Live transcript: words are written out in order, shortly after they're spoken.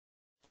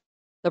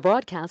The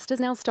broadcast is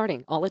now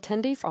starting. All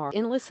attendees are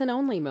in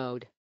listen-only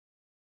mode.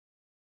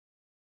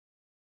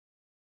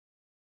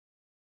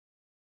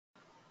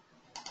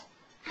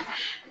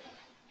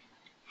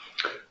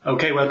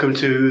 Okay, welcome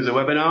to the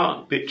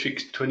webinar,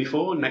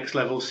 Bitrix24 Next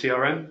Level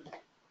CRM.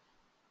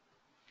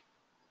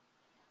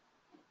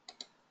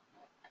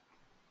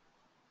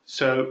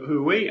 So who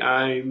are we?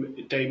 I'm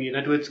Damien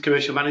Edwards,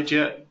 Commercial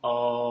Manager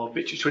of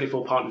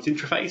Bitrix24 Partners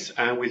Interface,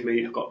 and with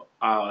me I've got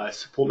our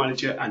Support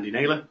Manager, Andy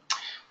Naylor.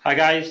 Hi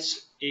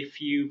guys,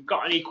 if you've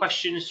got any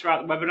questions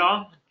throughout the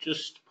webinar,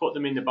 just put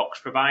them in the box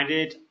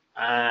provided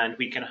and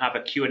we can have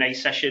a Q&A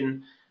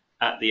session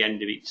at the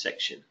end of each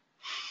section.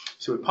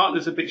 So we're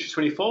partners of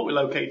Bitrix24. We're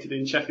located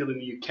in Sheffield in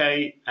the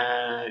UK,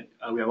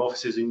 and we have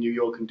offices in New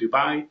York and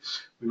Dubai.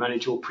 We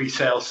manage all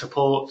pre-sale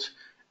support,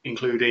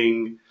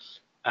 including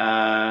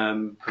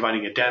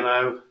providing a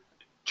demo,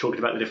 talking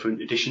about the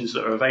different editions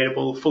that are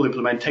available, full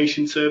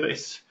implementation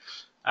service,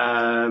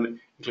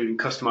 including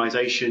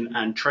customization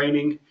and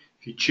training.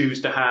 If you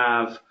choose to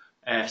have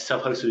a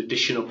self-hosted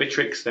edition of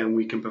Bitrix, then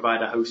we can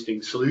provide a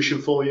hosting solution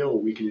for you, or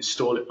we can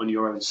install it on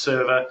your own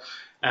server,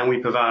 and we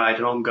provide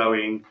an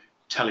ongoing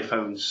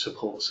telephone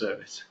support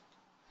service.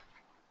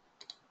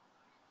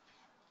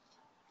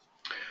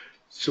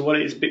 So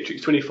what is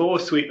Bitrix24?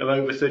 A suite of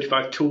over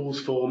 35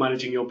 tools for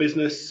managing your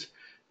business.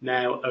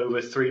 Now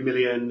over 3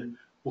 million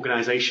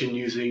organizations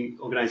using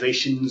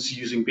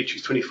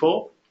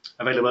Bitrix24,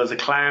 available as a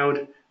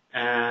cloud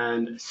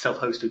and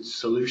self-hosted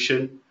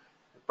solution.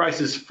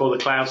 Prices for the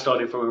cloud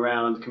starting from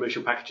around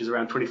commercial packages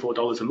around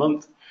 $24 a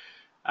month.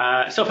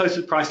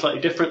 Self-hosted price slightly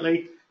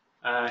differently,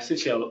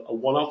 essentially a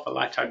one-off, a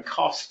lifetime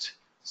cost,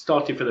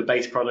 starting for the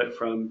base product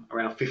from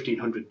around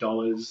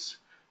 $1,500.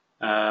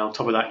 On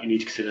top of that, you need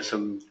to consider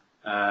some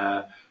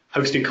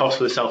hosting costs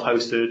for the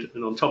self-hosted,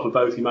 and on top of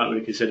both, you might want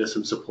to consider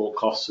some support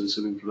costs and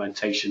some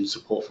implementation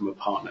support from a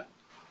partner.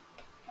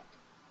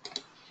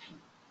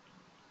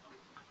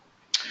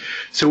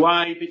 So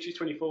why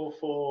Bitrix24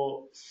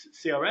 for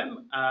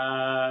CRM?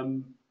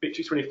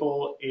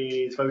 Bitrix24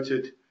 is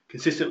voted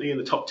consistently in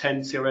the top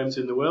 10 CRMs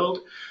in the world.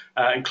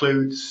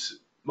 Includes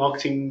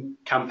marketing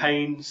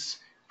campaigns,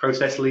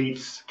 process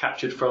leads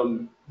captured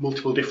from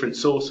multiple different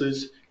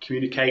sources,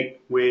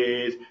 communicate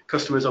with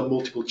customers on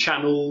multiple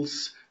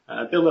channels,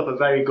 build up a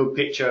very good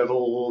picture of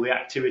all the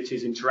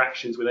activities,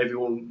 interactions with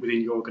everyone within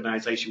your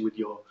organization, with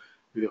your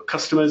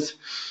customers.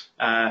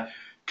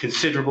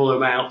 Considerable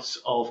amounts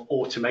of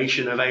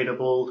automation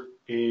available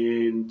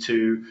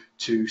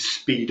to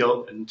speed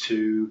up and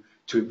to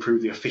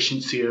improve the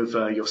efficiency of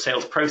your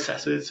sales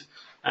processes,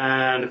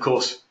 and of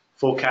course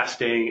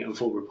forecasting and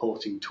full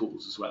reporting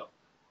tools as well.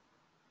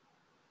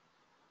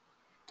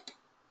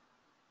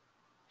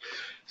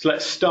 So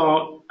let's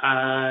start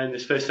in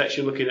this first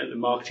section looking at the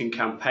marketing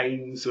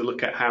campaigns. We'll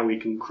look at how we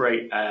can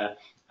create a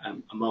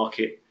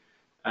market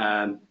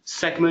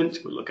segment.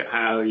 We'll look at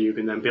how you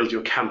can then build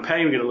your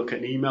campaign. We're going to look at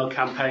an email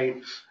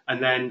campaign,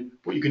 and then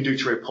what you can do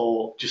to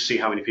report, just see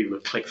how many people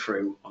have clicked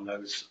through on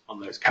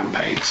those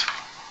campaigns.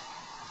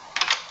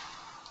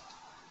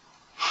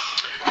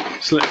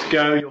 So let's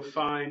go.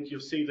 You'll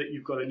see that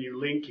you've got a new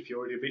link. If you're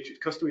already a Bitrix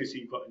customer, you see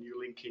you've got a new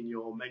link in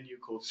your menu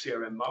called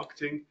CRM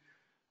Marketing.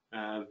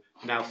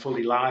 Now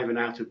fully live and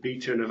out of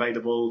beta and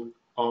available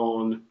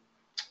on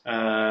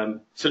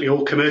certainly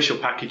all commercial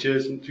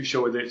packages. I'm not too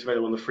sure whether it's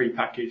available on the free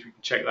package. We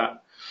can check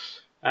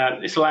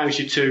that. This allows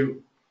you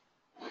to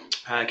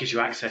gives you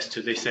access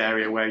to this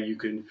area where you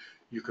can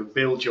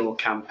build your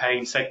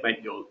campaign,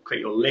 create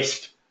your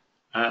list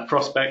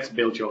prospects,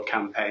 build your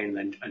campaign,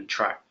 and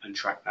track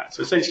that.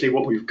 So essentially,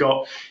 what we've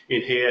got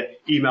in here: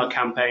 email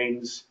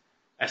campaigns,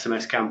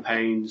 SMS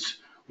campaigns.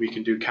 We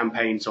can do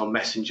campaigns on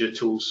messenger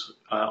tools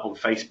on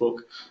Facebook,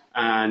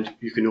 and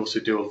you can also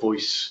do a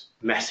voice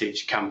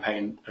message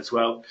campaign as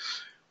well.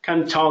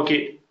 Can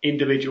target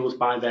individuals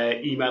by their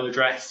email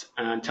address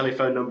and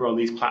telephone number on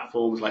these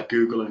platforms like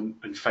Google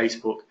and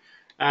Facebook,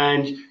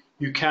 and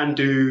you can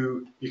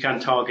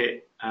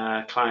target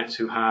clients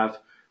who have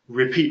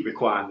repeat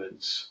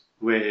requirements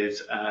with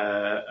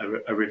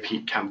a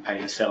repeat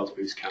campaign, a sales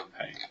boost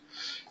campaign.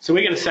 So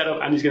we're going to set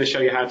up, Andy's going to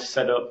show you how to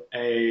set up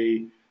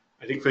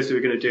I think first we're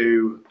going to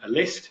do a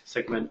list,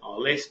 segment our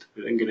list.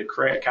 We're then going to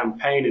create a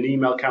campaign, an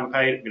email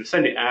campaign. We're going to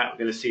send it out. We're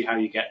going to see how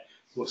you get,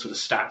 what sort of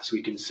stats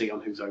we can see on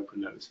who's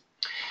opened those.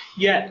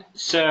 Yeah,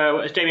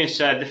 so as Damien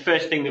said, the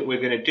first thing that we're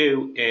going to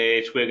do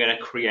is we're going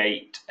to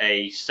create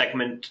a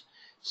segment.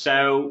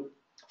 So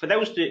for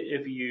those of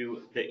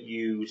you that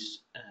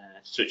use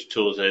such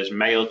tools as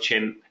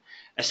MailChimp,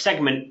 a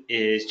segment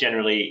is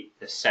generally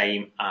the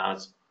same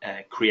as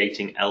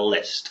creating a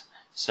list.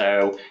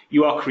 So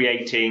you are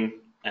creating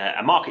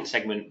a market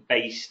segment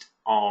based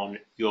on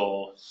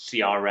your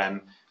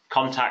CRM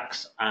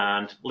contacts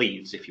and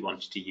leads if you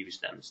wanted to use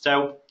them.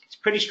 So it's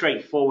pretty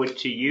straightforward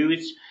to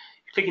use.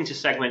 Click into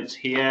segments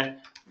here.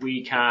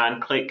 We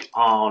can click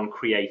on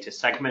create a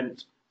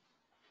segment.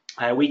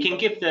 We can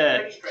give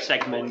the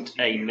segment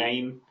a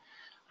name,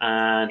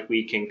 and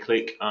we can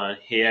click on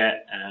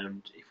here,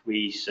 and if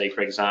we say,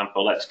 for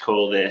example, let's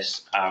call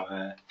this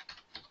our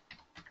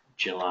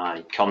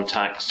July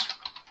contacts.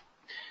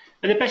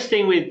 And the best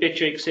thing with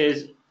Bitrix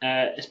is,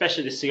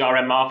 especially the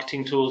CRM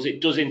marketing tools, it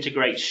does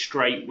integrate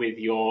straight with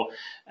your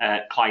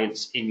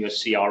clients in your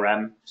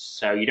CRM.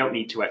 So you don't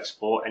need to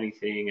export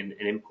anything and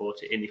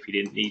import it in if you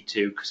didn't need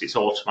to, because it's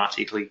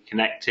automatically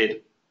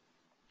connected.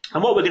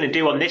 And what we're going to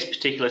do on this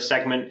particular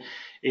segment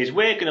is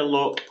we're going to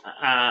look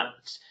at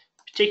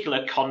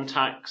particular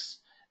contacts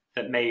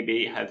that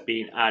maybe have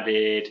been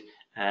added,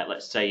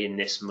 let's say in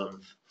this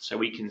month. So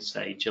we can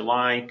say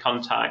July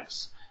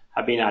contacts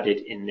have been added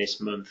in this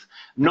month.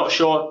 I'm not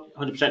sure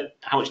 100%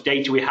 how much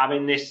data we have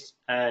in this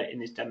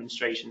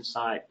demonstration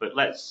site, but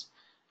let's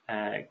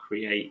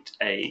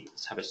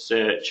let's have a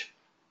search.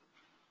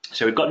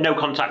 So we've got no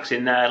contacts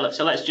in there.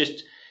 Let's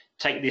just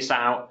take this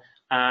out,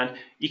 and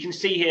you can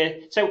see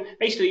here. So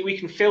basically, we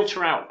can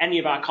filter out any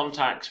of our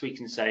contacts. We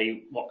can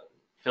say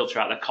filter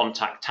out the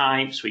contact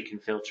types. We can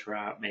filter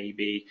out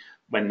maybe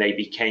when they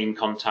became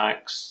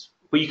contacts.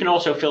 But you can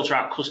also filter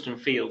out custom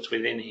fields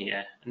within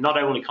here,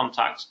 not only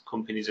contact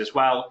companies as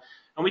well.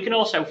 And we can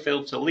also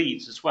filter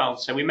leads as well.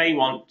 So we may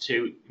want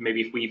to,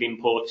 maybe if we've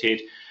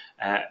imported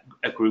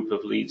a group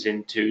of leads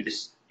into the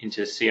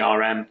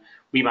CRM,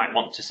 we might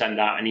want to send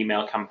out an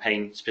email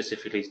campaign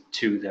specifically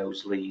to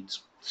those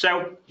leads.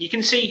 So you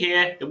can see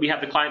here that we have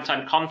the client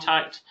time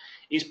contact.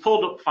 It's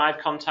pulled up 5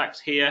 contacts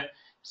here.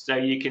 So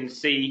you can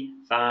see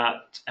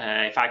that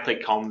if I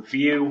click on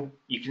view,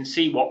 you can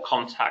see what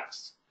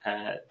contacts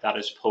that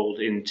is pulled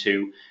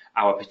into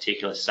our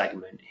particular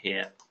segment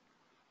here.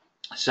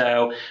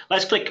 So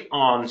let's click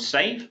on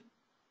save.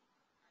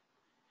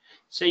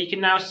 So you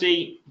can now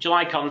see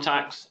July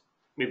contacts.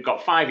 We've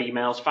got 5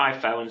 emails,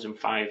 5 phones, and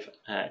 5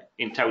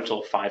 in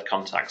total 5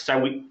 contacts.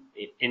 So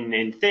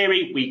in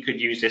theory, we could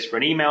use this for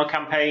an email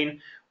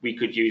campaign. We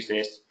could use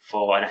this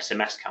for an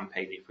SMS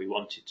campaign if we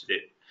wanted to do.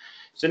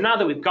 So now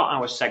that we've got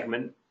our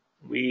segment,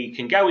 we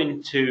can go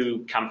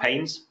into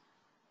campaigns.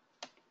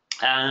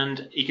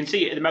 And you can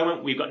see at the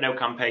moment we've got no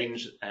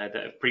campaigns that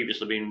have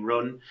previously been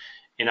run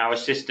in our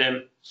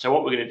system. So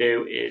what we're going to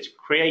do is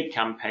create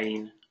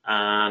campaign,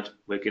 and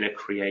we're going to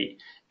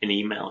create an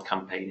email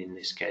campaign in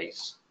this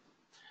case.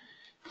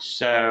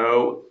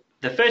 So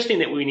the first thing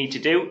that we need to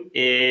do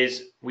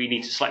is we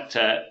need to select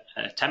a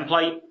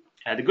template.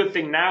 The good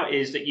thing now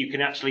is that you can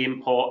actually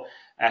import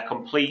a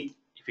complete,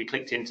 if you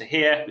clicked into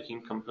here, we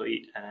can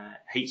complete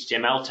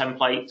HTML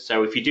template.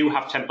 So if you do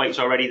have templates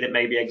already that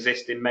maybe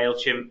exist in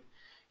MailChimp,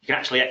 you can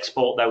actually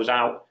export those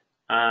out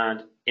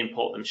and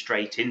import them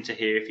straight into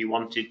here if you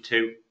wanted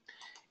to.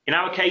 In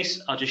our case,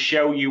 I'll just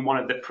show you one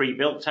of the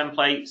pre-built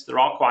templates. There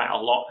are quite a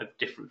lot of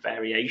different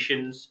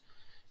variations.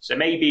 So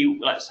maybe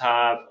let's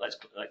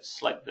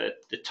select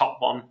the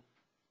top one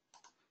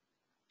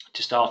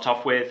to start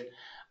off with.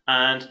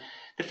 And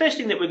the first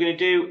thing that we're going to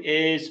do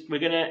is we're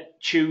going to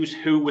choose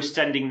who we're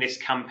sending this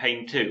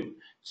campaign to.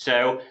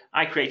 So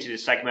I created a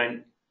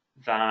segment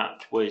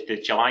that was the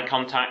July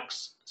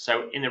contacts.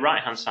 So in the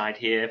right hand side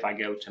here, if I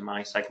go to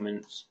my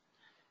segments,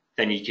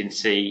 then you can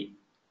see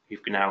we've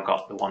now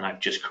got the one I've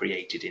just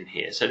created in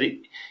here. So you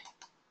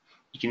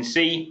can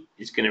see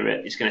it's going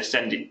to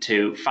send it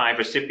to 5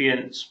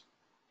 recipients,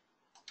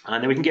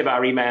 and then we can give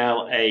our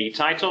email a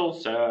title.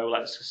 So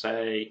let's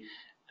say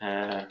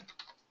I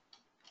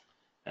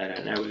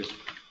don't know,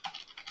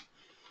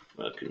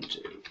 welcome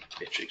to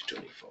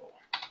Bitrix24.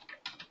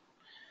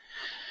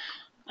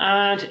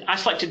 And I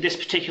selected this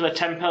particular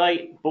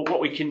template, but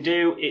what we can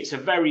do, it's a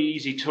very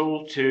easy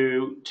tool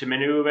to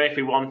maneuver. If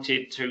we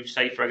wanted to,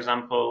 say for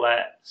example,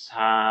 let's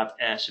have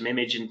some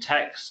image and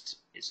text,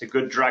 it's a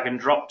good drag and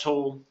drop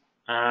tool.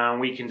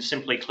 We can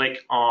simply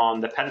click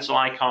on the pencil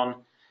icon.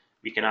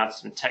 We can add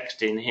some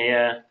text in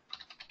here.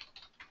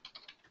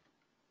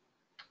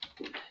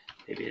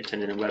 Maybe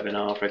attending a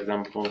webinar, for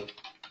example.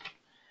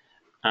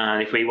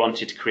 And if we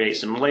wanted to create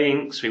some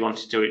links, we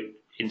wanted to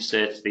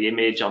insert the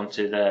image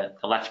onto the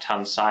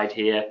left-hand side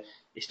here,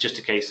 it's just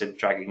a case of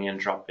dragging and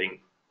dropping.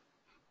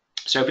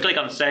 So if we click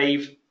on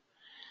save,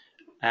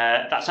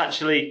 that's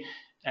actually,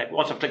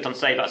 once I've clicked on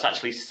save, that's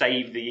actually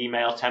saved the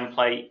email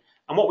template.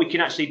 And what we can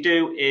actually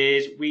do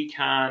is we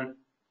can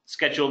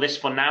schedule this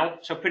for now.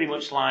 So pretty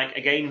much like,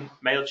 again,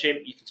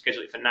 MailChimp, you can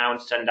schedule it for now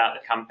and send out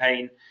the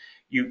campaign.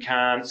 You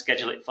can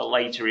schedule it for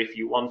later if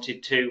you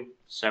wanted to.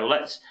 So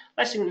let's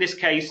in this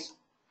case,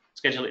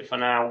 schedule it for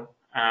now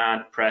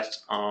and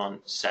press on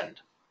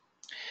send.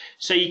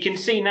 So you can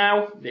see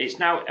now that it's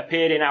now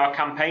appeared in our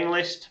campaign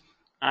list,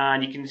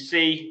 and you can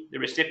see the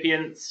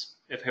recipients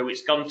of who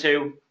it's gone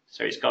to.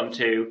 So it's gone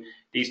to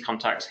these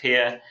contacts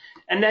here,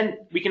 and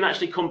then we can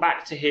actually come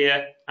back to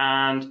here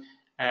and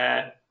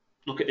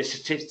look at the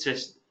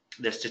statistics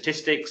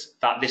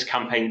that this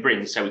campaign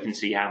brings. So we can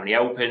see how many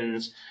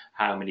opens,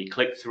 how many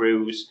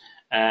click-throughs.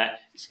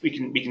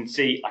 We can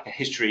see like a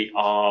history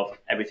of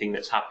everything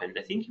that's happened.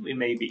 I think we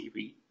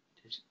maybe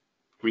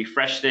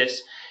refresh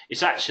this,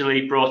 it's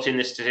actually brought in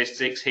the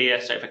statistics here.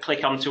 So if I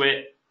click onto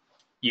it,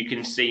 you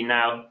can see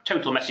now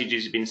total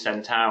messages have been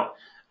sent out,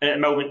 and at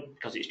the moment,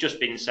 because it's just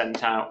been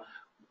sent out,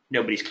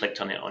 nobody's clicked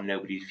on it or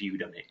nobody's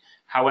viewed on it.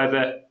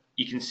 However,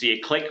 you can see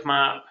a click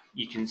map,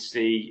 you can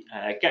see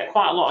get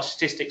quite a lot of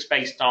statistics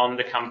based on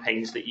the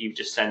campaigns that you've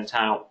just sent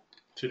out.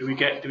 So do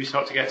we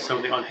start to get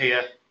something on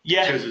here?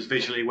 Yeah. It shows us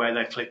visually where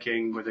they're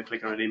clicking, whether they're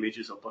clicking on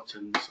images or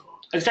buttons. Or...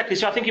 Exactly.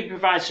 So I think it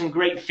provides some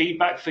great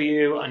feedback for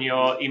you on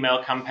your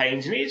email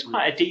campaigns, and it is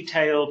quite a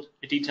detailed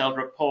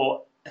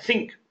report. I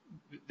think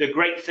the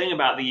great thing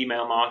about the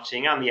email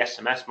marketing and the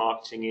SMS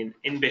marketing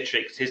in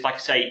Bitrix is, like I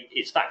say,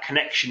 it's that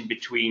connection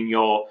between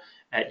your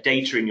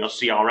data in your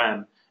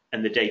CRM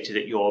and the data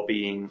that you're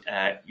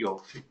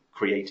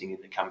creating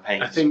in the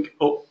campaigns. I think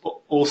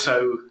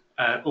also,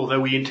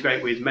 although we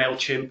integrate with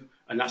MailChimp,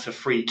 and that's a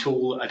free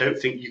tool, I don't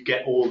think you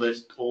get all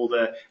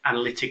the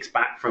analytics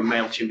back from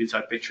MailChimp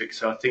inside Bitrix.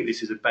 So I think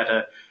this is a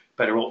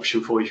better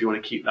option for you if you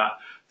want to keep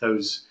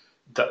those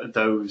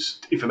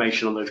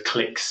information on those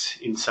clicks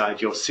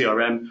inside your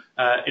CRM.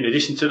 In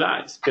addition to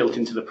that, it's built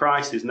into the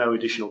price. There's no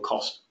additional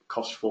cost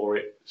for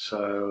it,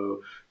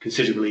 so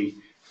considerably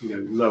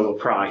lower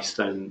price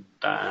than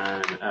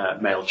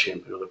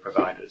MailChimp and other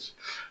providers.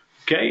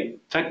 Okay,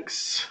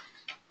 thanks.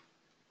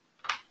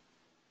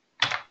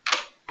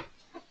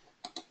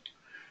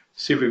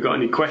 See if we've got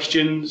any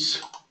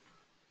questions.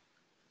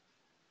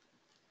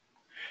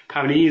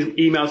 How many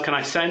emails can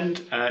I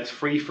send? It's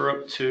free for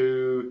up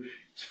to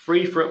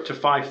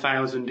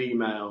 5,000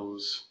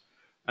 emails,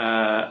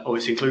 or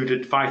it's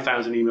included.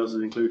 5,000 emails is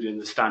included in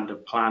the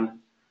standard plan.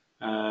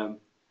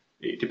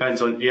 It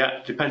depends on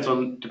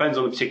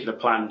the particular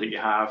plan that you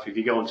have. If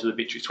you go onto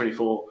the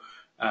Bitrix24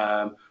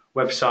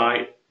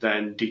 website,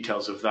 then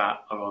details of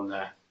that are on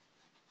there.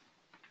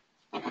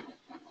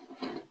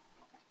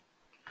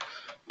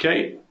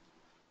 Okay.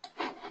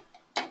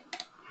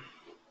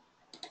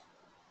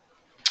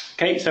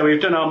 Okay, so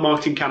we've done our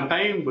marketing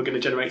campaign. We're going to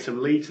generate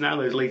some leads now.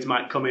 Those leads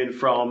might come in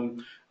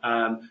from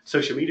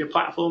social media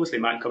platforms. They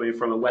might come in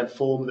from a web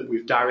form that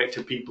we've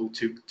directed people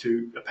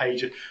to a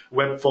page, a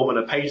web form and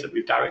a page that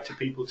we've directed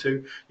people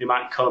to. They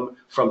might come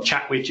from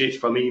chat widgets,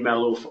 from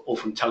email, or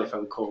from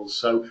telephone calls.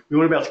 So we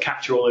want to be able to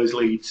capture all those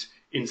leads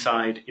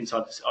inside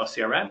our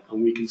CRM,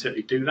 and we can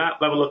certainly do that.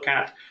 We'll have a look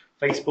at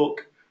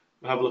Facebook.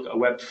 We'll have a look at a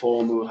web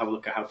form. We'll have a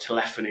look at how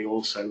telephony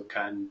also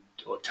can,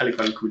 or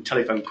telephone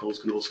calls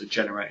can also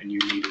generate a new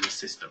lead in the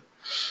system.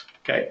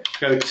 Okay,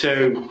 go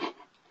to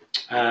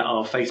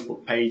our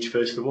Facebook page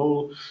first of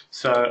all.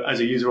 So as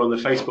a user on the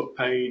Facebook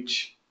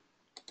page,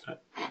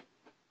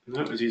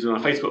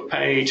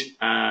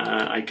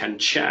 I can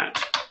chat.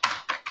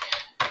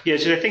 Yeah.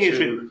 So the thing is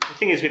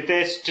with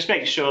this, just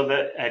make sure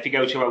that if you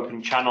go to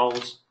open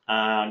channels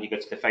and you go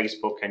to the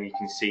Facebook and you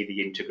can see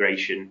the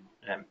integration,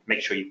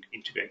 make sure you've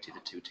integrated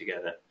the two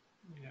together.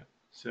 Yeah.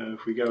 So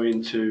if we go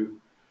into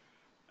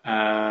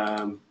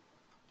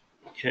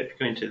if you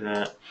go into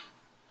that.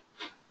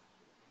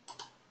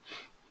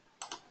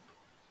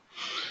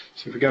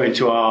 So if we go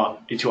into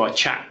our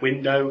chat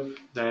window,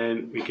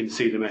 then we can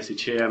see the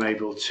message here. I'm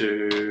able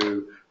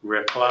to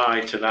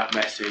reply to that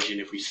message,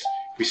 and if we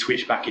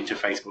switch back into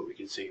Facebook, we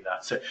can see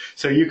that.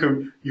 So you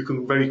can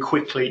very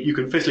quickly, you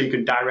can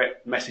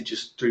direct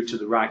messages through to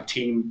the right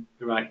team,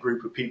 the right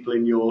group of people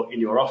in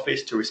your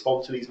office to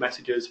respond to these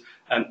messages.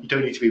 You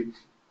don't need to be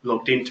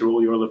logged into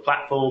all your other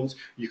platforms.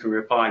 You can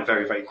reply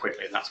very, very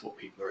quickly, and that's what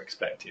people are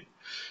expecting.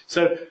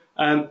 So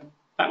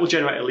that will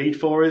generate a lead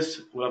for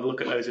us. We'll have a look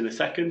at those in a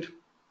second.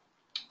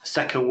 A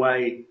second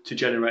way to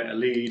generate a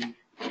lead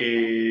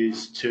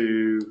is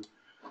to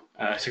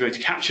go to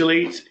capture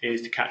leads,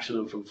 is to capture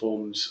them from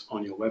forms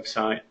on your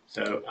website.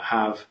 So I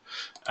have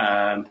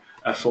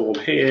a form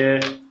here,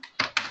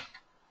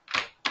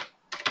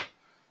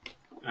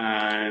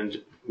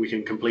 and we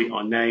can complete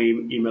our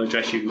name, email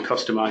address. You can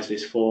customize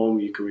this form.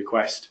 You can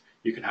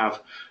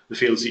have the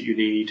fields that you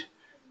need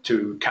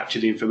to capture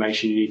the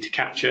information you need to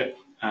capture.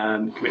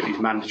 You can make these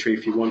mandatory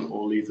if you want,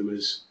 or leave them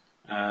as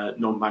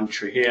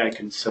non-mandatory here. I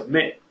can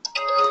submit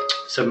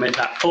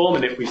that form,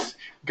 and if we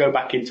go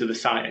back into the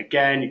site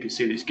again, you can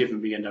see that it's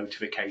given me a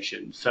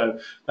notification. So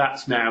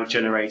that's now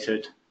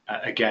generated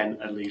again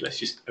a lead. Let's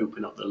just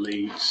open up the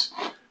leads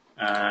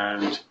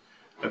and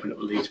open up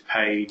the leads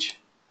page,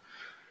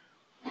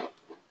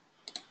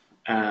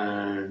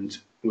 and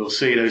we'll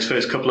see those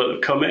first couple that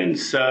have come in.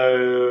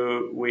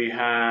 So we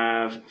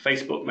have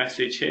Facebook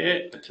message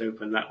here. Let's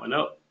open that one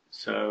up.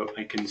 So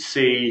I can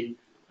see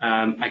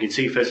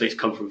firstly it's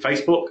come from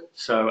Facebook,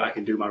 so I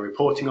can do my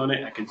reporting on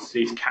it. I can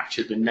see it's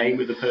captured the name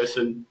of the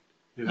person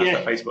who has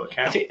that Facebook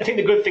account. I think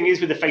the good thing is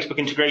with the Facebook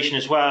integration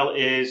as well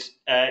is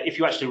if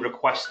you actually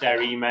request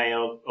their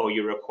email or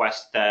you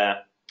request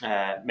their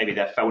maybe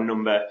their phone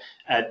number,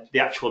 the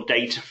actual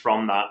data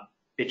from that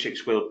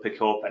Bitrix will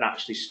pick up and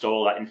actually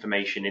store that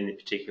information in the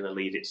particular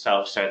lead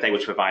itself. So if they were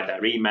to provide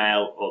their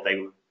email or they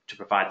were to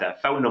provide their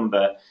phone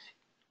number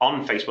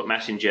on Facebook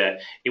Messenger,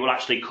 it will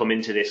actually come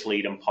into this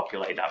lead and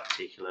populate that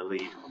particular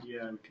lead.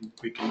 Yeah,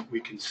 we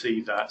can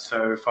see that.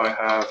 So if I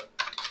have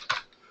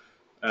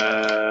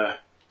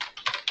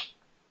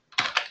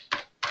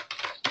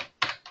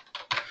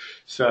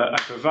So I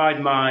provide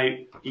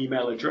my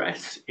email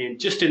address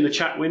just in the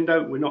chat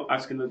window. We're not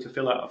asking them to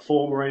fill out a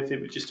form or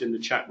anything, but just in the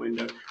chat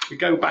window. We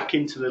go back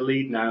into the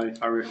lead now.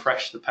 If I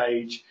refresh the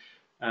page,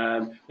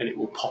 then it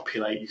will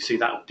populate. You see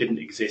that didn't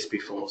exist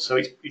before. So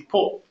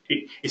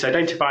it's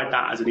identified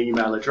that as an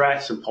email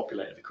address and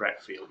populated the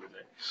correct field with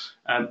it.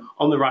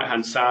 On the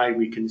right-hand side,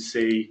 we can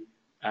see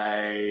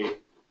a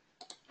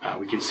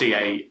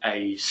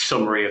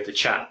summary of the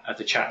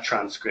chat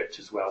transcript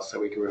as well, so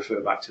we can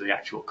refer back to the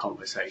actual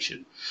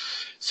conversation.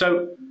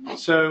 So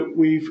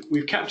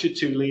we've captured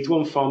 2 leads,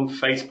 one from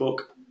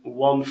Facebook,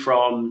 one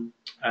from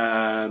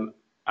our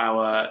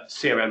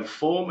CRM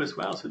form as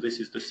well. So this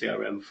is the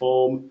CRM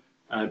form.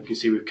 You can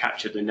see we've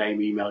captured the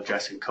name, email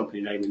address, and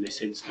company name in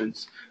this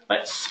instance.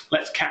 Let's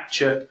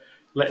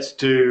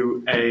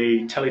do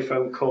a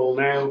telephone call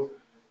now.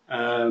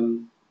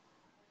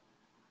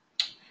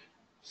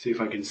 See if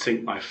I can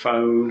sync my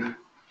phone.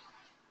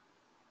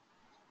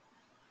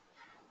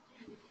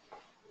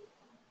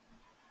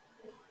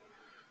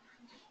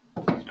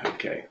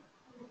 Okay.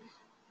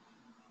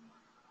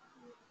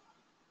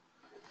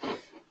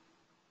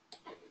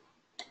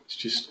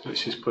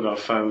 Let's just put our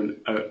phone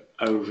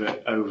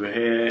over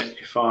here.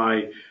 If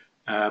I'm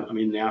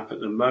in the app at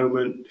the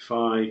moment. If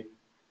I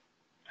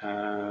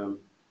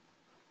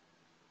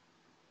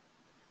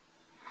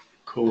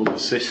call the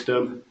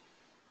system.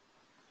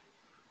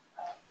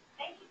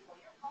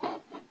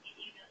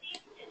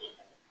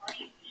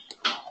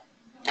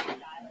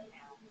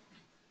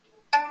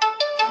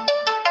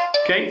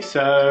 Okay,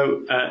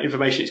 so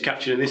information is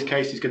captured in this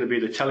case is going to be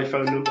the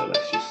telephone number.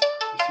 Let's just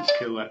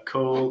kill that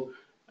call,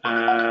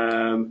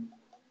 and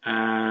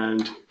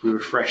we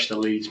refresh the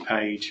leads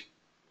page.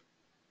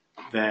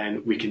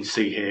 Then we can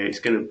see here it's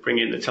going to bring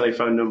in the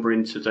telephone number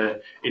into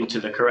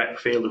the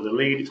correct field of the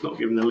lead. It's not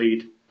giving the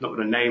lead, not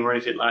got a name or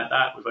anything like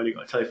that. We've only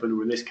got a telephone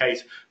number in this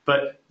case,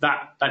 but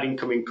that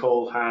incoming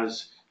call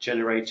has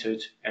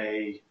generated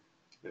a.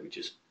 Let me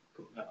just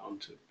put that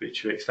onto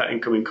Bitrix. That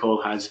incoming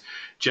call has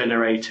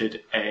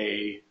generated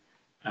a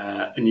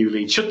new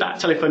lead. Should that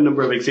telephone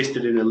number have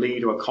existed in a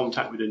lead or a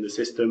contact within the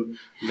system,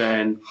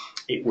 then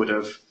it would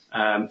have,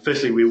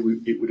 firstly,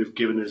 it would have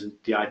given us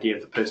the idea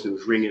of the person who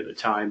was ringing at the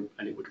time,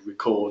 and it would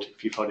record,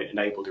 if you've got it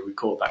enabled, to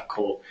record that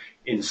call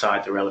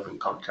inside the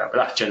relevant contact. But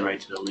that's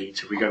generated a lead.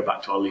 So if we go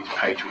back to our leads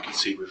page, we can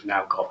see we've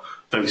now got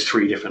those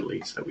 3 different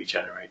leads that we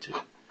generated.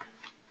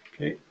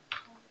 Okay.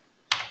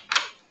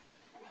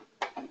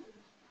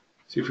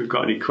 See if we've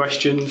got any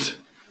questions.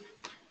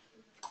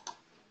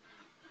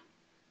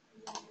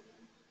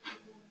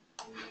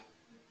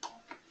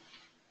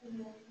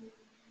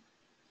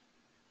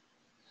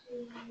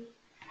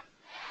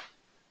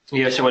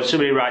 Yeah, so when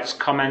somebody writes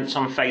comments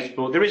on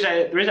Facebook,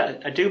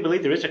 I do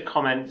believe there is a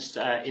comments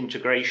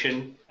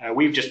integration.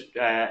 We've just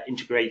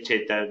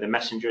integrated the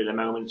messenger at the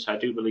moment, so I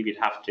do believe you'd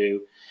have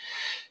to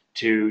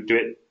do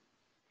it.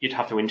 You'd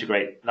have to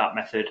integrate that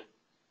method,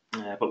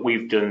 but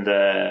we've done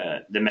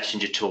the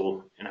messenger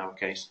tool in our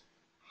case.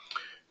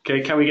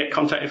 Okay, can we get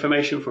contact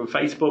information from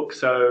Facebook?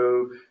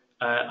 So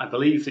I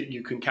believe that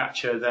you can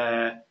capture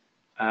their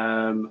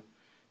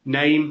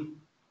name,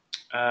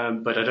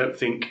 but I don't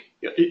think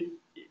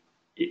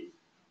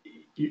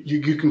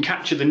you can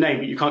capture the name,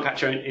 but you can't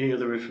capture any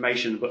other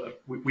information.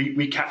 But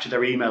we capture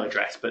their email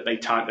address, but they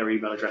type their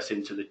email address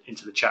into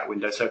the chat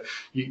window. So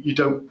you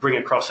don't bring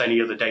across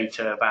any other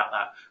data about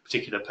that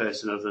particular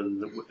person other than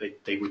what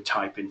they would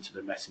type into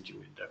the messenger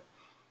window.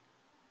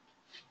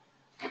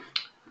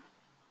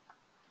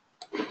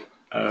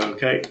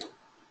 Okay,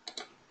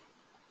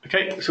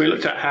 so we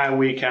looked at how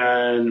we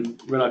can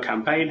run our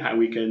campaign, how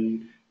we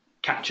can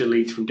capture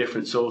leads from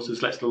different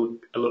sources. Let's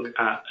look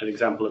at an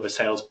example of a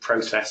sales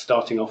process,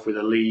 starting off with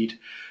a lead,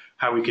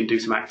 how we can do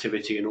some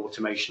activity and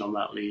automation on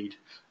that lead,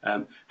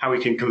 how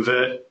we can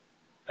convert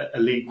a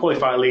lead,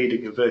 qualify a lead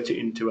and convert it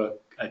into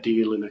a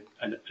deal and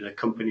a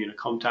company and a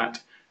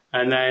contact.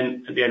 And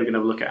then at the end, we're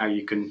going to look at how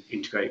you can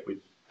integrate with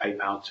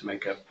PayPal to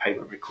make a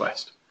payment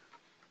request.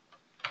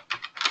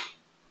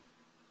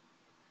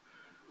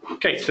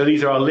 Okay, so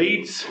these are our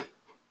leads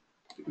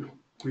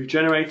we've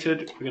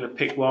generated. We're going to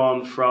pick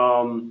one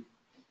from,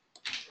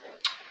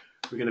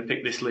 we're going to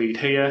pick this lead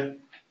here.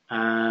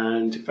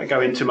 And if I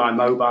go into my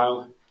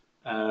mobile,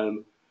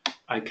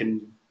 I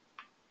can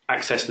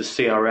access the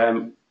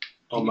CRM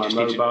on my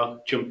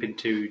mobile. Jump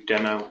into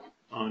demo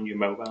on your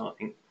mobile, I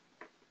think.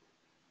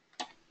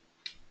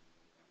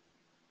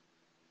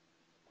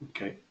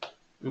 Okay,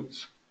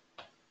 oops.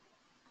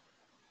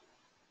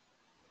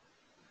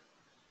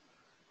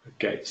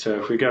 Okay, so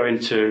if we go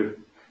into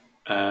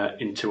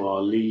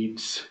our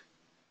leads,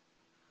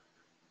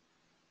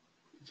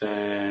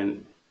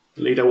 then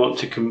the lead I want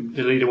to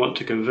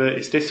convert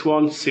is this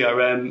one,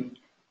 CRM,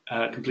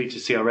 complete a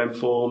CRM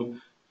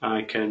form.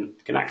 I can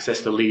access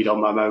the lead on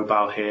my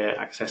mobile here,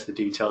 access the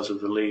details of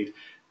the lead,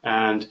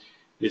 and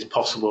it's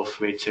possible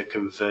for me to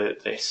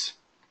convert this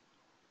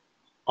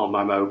on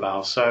my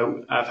mobile.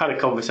 So I've had a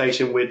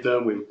conversation with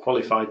them, we've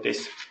qualified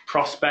this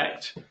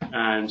prospect,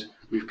 and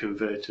we've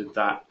converted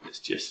that. Let's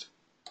just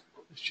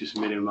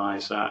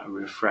minimize that and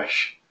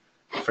refresh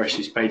refresh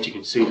this page, you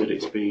can see that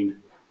it's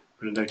been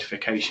put a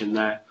notification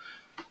there.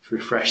 To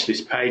refresh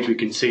this page, we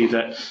can see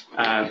that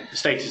the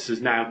status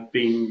has now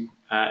been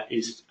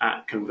is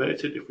at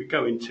converted. If we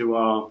go into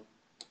our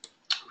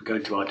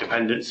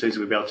dependencies,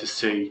 we'll be able to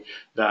see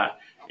that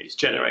it's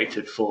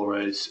generated for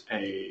us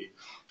a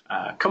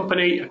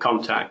company, a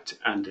contact,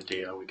 and a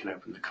deal. We can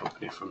open the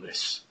company from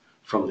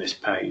this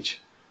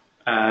page.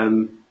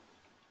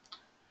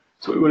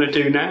 So what we want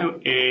to do now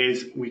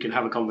is we can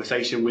have a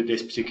conversation with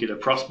this particular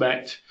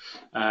prospect.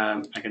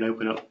 I can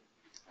open up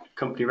a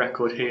company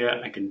record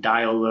here. I can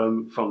dial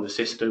them from the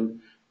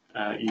system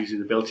using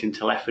the built-in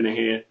telephony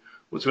here.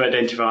 Once we've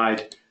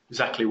identified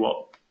exactly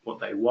what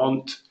they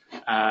want,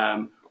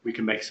 we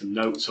can make some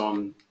notes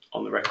on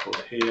the record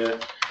here.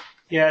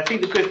 Yeah, I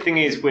think the good thing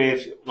is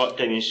with what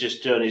Damien's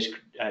just done is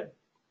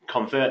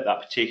convert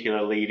that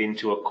particular lead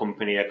into a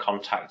company, a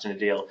contact, and a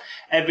deal.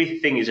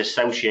 Everything is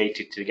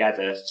associated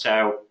together.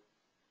 So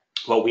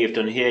what we have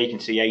done here, you can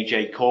see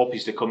AJ Corp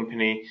is the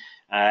company,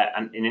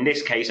 and in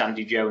this case,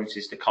 Andy Jones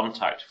is the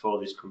contact for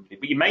this company.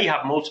 But you may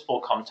have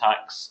multiple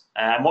contacts,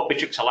 and what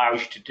Bitrix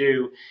allows you to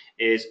do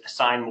is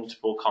assign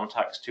multiple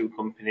contacts to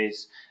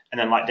companies, and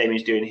then like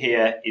Damien's doing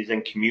here, is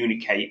then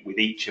communicate with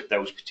each of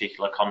those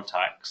particular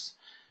contacts.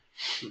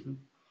 Mm-hmm.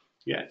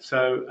 Yeah,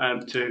 so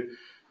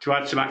to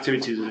add some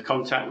activities as a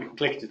contact, we can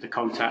click into the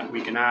contact,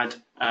 we can add,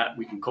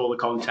 we can call the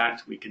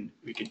contact, we can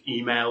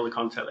email the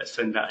contact. Let's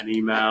send out an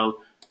email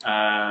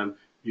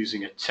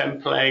using a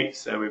template.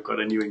 So we've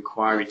got a new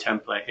inquiry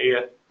template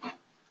here.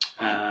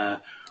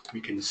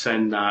 We can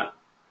send that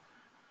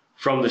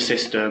from the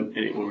system,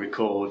 and it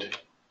will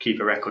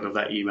keep a record of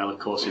that email, of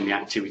course, in the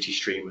activity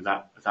stream of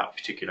that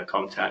particular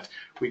contact.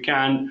 We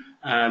can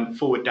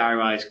forward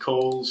diarise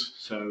calls.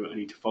 So I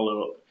need to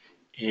follow up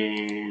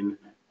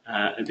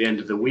at the end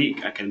of the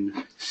week. I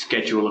can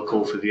schedule a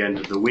call for the end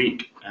of the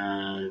week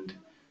and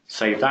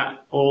save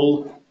that.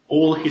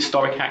 All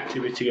historic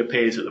activity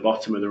appears at the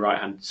bottom of the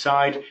right-hand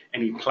side.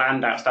 Any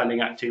planned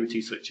outstanding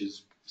activity, such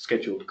as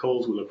scheduled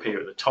calls, will appear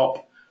at the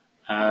top.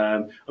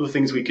 Other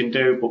things we can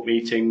do, book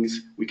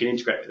meetings. We can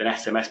integrate with an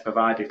SMS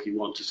provider if you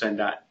want to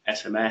send out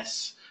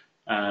SMS.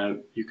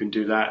 You can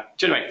do that.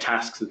 Generate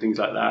tasks and things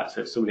like that.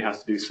 So if somebody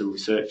has to do some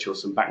research or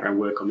some background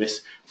work on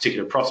this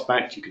particular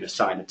prospect, you can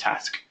assign a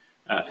task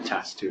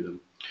to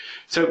them.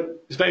 So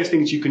there's various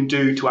things you can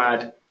do to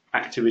add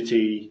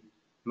activity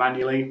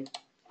manually.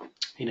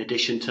 In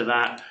addition to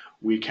that,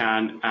 we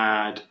can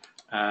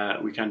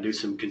do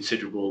some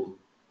considerable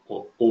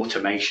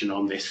automation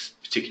on this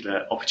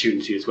particular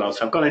opportunity as well.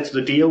 So I've gone into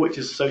the deal, which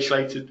is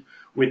associated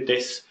with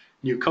this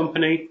new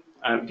company.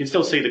 You can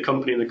still see the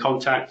company and the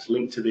contact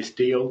linked to this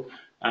deal.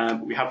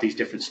 We have these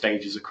different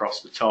stages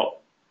across the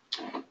top.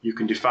 You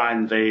can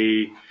define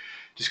the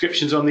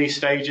descriptions on these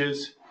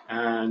stages,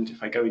 and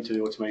if I go into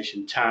the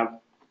automation tab,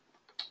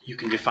 you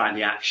can define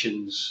the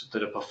actions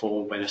that are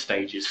performed when a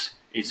stage is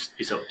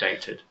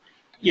updated.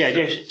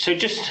 Yeah, so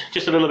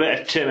just a little bit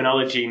of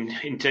terminology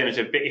in terms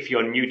of if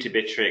you're new to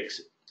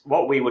Bitrix,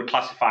 what we would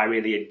classify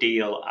really a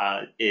deal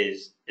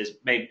is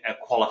maybe a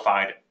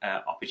qualified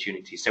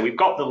opportunity. So we've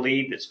got the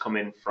lead that's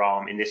coming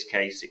from, in this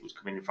case, it was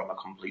coming from a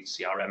complete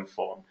CRM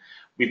form.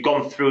 We've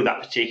gone through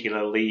that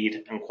particular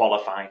lead and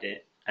qualified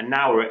it, and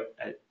now we're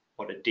at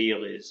what a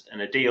deal is.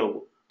 And a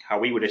deal, how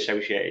we would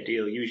associate a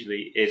deal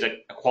usually, is a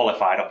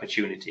qualified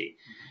opportunity.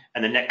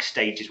 And the next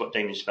stage is what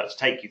Damien's about to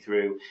take you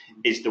through,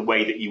 is the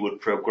way that you would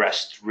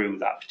progress through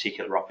that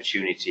particular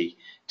opportunity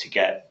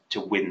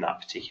to win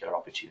that particular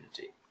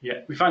opportunity.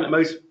 Yeah, we find that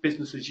most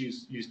businesses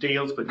use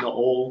deals, but not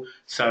all.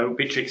 So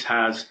Bitrix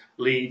has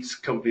leads,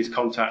 companies,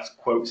 contacts,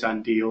 quotes,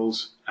 and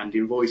deals, and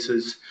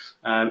invoices.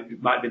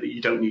 It might be that you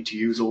don't need to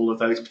use all of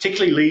those,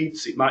 particularly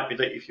leads. It might be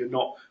that if you're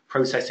not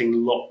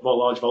processing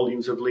large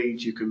volumes of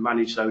leads, you can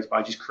manage those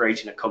by just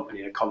creating a company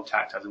and a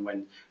contact as and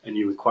when a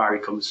new inquiry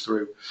comes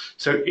through.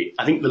 So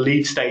I think the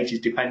lead stage is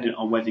dependent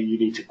on whether you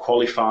need to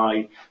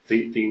qualify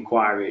the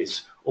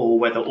inquiries or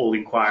whether all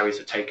inquiries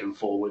are taken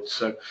forward.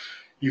 So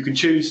you can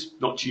choose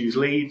not to use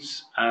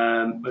leads.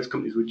 Most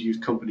companies would use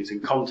companies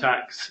and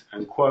contacts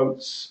and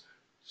quotes.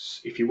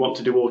 If you want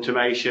to do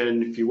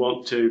automation, if you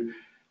want to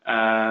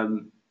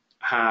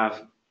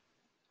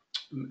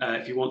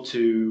if you want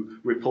to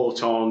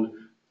report on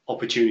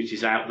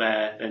opportunities out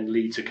there, then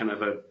leads are kind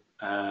of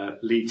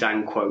leads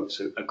and quotes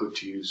are good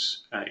to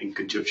use in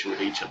conjunction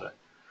with each other.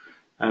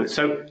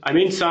 So I'm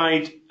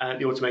inside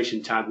the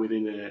automation tab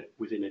within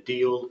a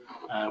deal.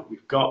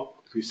 We've got,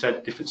 as we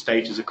said, different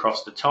stages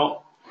across the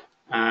top.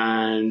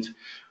 And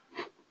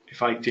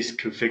if I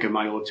disconfigure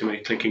my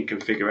automate, click in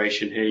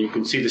configuration here, you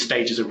can see the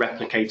stages are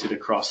replicated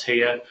across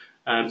here.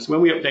 So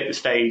when we update the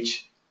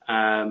stage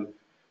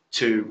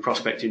to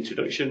prospect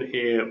introduction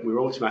here, we're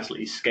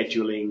automatically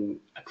scheduling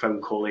a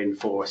phone call in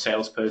for a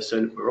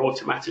salesperson. We're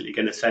automatically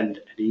going to send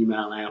an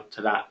email out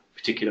to that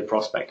particular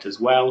prospect as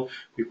well.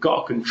 We've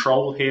got a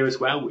control here as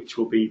well, which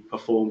will be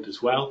performed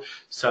as well.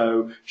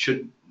 So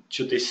should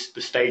the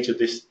stage of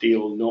this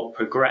deal not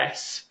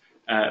progress,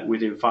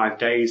 within 5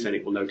 days, then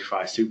it will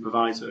notify a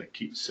supervisor. It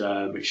keeps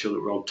make sure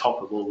that we're on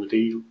top of all the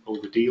deals, all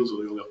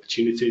the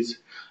opportunities.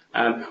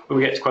 When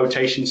we get to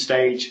quotation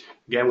stage,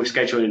 again, we're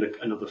scheduling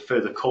another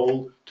further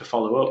call to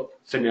follow up,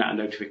 sending out a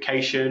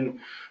notification.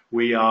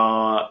 We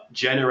are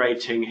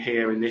generating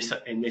here in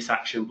this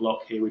action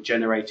block here, we're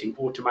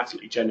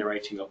automatically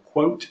generating a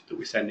quote that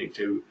we're sending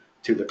to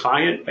the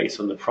client based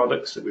on the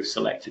products that we've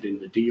selected in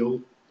the deal.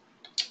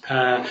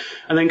 And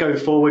then going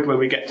forward, when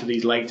we get to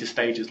these later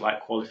stages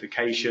like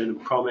qualification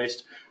and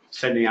promised,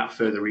 sending out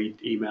further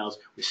emails,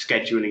 we're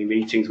scheduling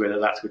meetings, whether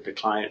that's with the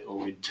client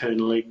or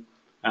internally.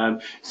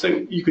 So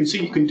you can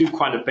see you can do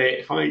quite a bit.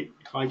 If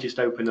I just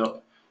open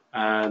up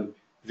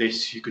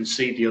this, you can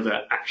see the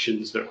other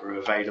actions that are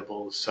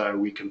available. So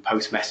we can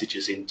post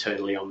messages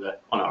internally on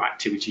our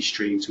activity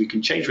streams. We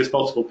can change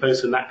responsible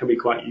person. That can be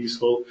quite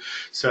useful.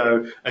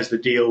 So as the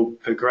deal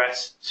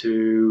progressed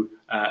to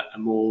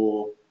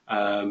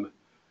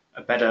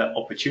a better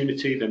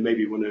opportunity, then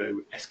maybe you want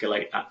to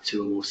escalate that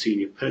to a more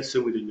senior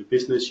person within the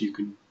business. You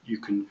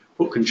can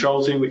put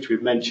controls in, which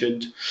we've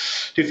mentioned.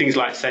 Do things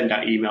like send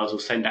out emails or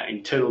send out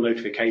internal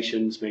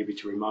notifications, maybe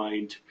to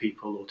remind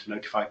people or to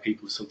notify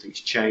people if something's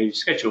changed,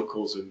 schedule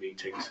calls and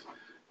meetings.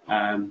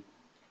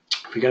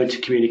 If we go into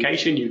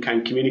communication, you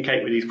can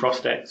communicate with these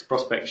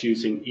prospects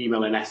using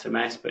email and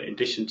SMS, but in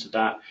addition to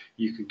that,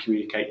 you can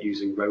communicate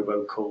using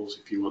robocalls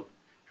if you want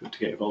to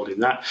get involved in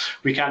that.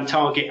 We can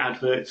target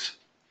adverts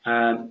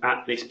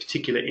at this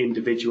particular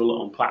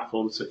individual on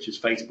platforms such as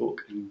Facebook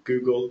and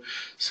Google.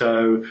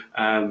 So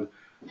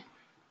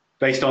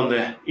based on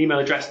the email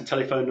address and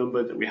telephone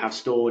number that we have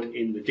stored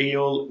in the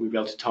deal, we'll be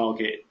able to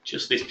target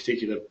just this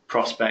particular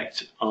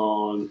prospect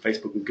on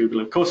Facebook and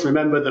Google. Of course,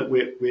 remember that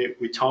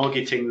we're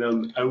targeting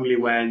them only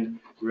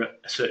when we're at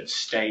a certain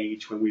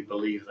stage when we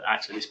believe that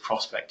actually this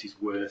prospect is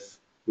worth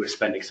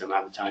spending some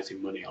advertising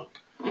money on.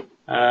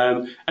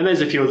 And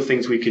there's a few other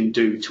things we can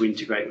do to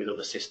integrate with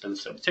other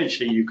systems. So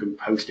potentially you can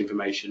post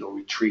information or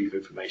retrieve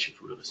information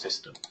from another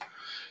system.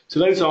 So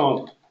those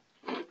are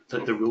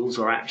the rules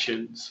or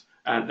actions.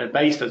 They're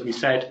based, as we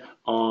said,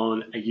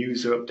 on a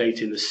user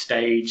updating the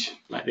stage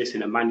like this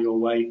in a manual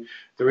way.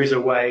 There is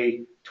a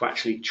way to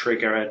actually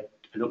trigger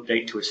an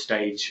update to a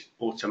stage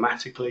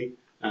automatically,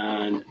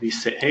 and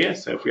these sit here.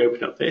 So if we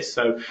open up this,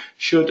 so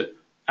should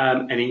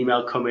an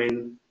email come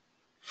in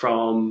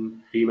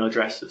from the email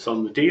address that's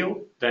on the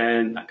deal,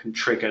 then that can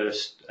trigger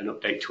an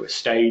update to a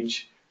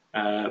stage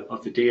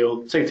of the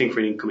deal. Same thing for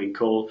an incoming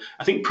call.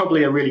 I think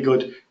probably a really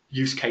good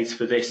use case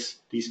for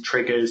these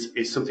triggers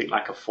is something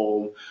like a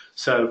form.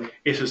 So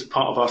if as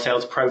part of our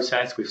sales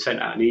process, we've sent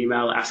out an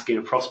email asking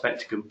a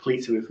prospect to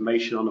complete some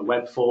information on a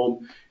web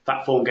form,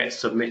 that form gets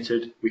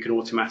submitted, we can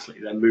automatically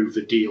then move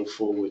the deal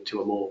forward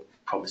to a more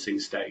promising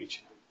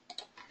stage.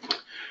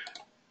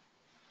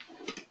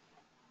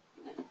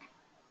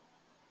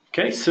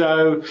 Okay,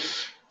 so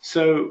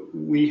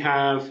we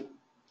have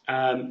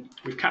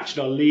we've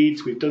captured our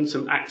leads. We've done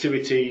some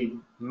activity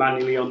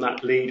manually on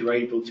that lead. We're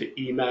able to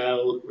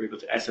email, we're able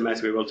to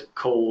SMS, we're able to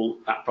call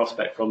that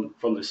prospect from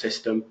the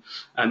system,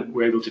 and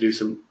we're able to do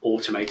some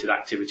automated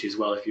activity as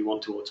well if you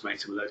want to automate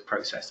some of those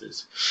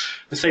processes.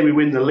 Let's say we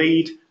win the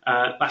lead.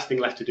 Last thing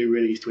left to do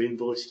really is to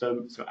invoice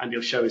them. So Andy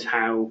will show us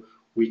how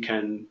we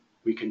can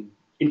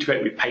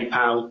integrate with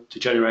PayPal to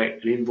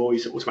generate an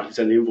invoice, automatically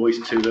send the invoice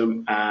to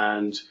them,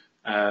 and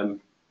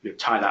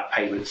tie that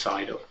payment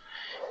side up.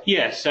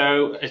 Yeah,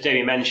 so as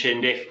Damien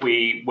mentioned, if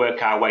we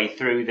work our way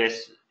through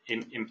this,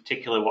 in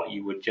particular what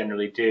you would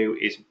generally do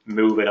is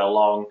move it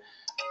along,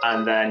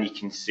 and then you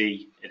can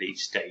see at each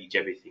stage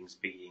everything's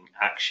being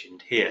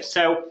actioned here.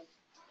 So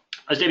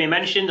as Damien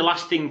mentioned, the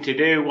last thing to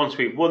do once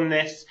we've won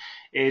this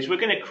is we're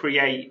going to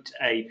create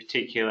a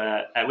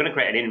particular, we're going to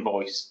create an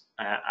invoice,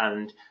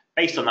 and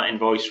based on that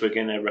invoice we're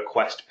going to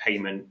request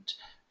payment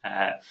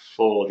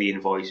for the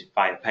invoice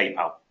via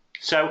PayPal.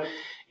 So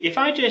if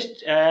I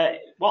just,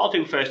 what I'll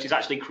do first is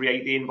actually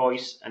create the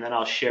invoice, and then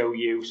I'll show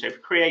you. So if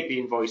we create the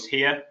invoice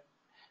here,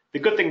 the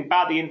good thing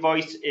about the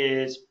invoice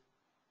is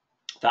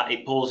that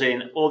it pulls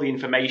in all the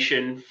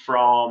information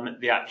from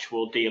the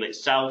actual deal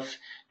itself.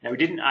 Now, we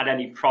didn't add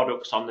any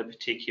products on the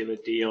particular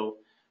deal,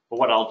 but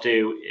what I'll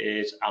do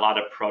is I'll add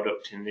a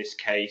product in this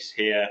case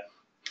here,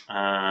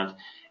 and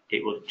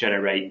it will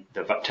generate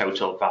the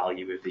total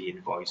value of the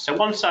invoice. So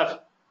once I've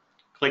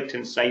clicked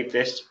and saved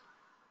this,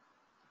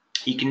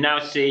 you can now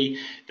see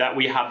that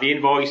we have the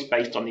invoice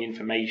based on the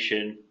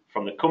information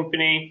from the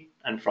company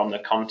and from the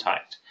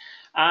contact.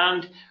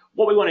 And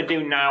what we want to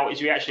do now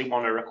is we actually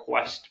want to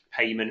request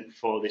payment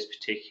for this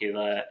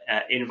particular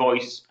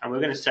invoice, and we're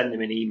going to send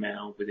them an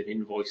email with an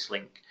invoice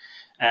link.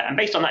 And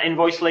based on that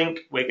invoice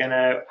link, we're going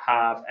to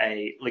have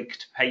a link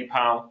to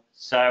PayPal.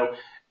 So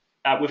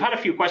we've had a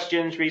few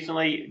questions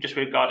recently just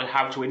with regard to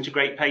how to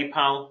integrate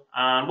PayPal,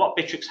 and what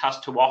Bitrix has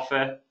to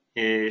offer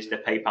is the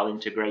PayPal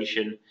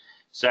integration.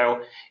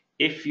 So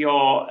if you're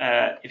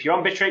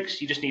on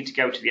Bitrix, you just need to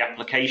go to the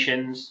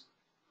applications.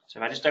 So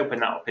if I just open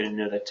that up in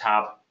another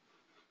tab,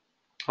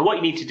 And what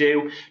you need to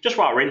do, just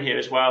while we're in here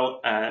as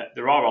well,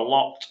 there are a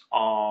lot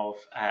of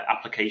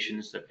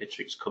applications that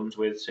Bitrix comes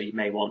with. So you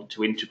may want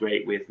to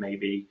integrate with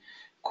maybe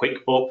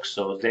QuickBooks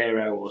or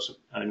Xero or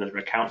another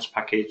accounts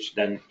package.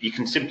 Then you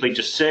can simply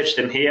just search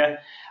them here.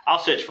 I'll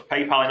search for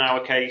PayPal in our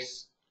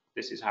case.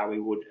 This is how we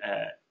would,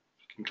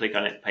 you can click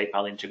on it,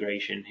 PayPal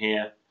integration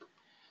here.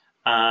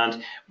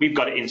 And we've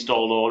got it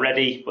installed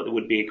already, but there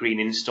would be a green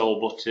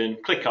install button.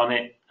 Click on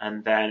it,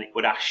 and then it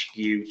would ask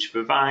you to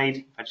provide,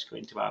 if I just go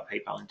into our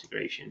PayPal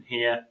integration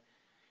here,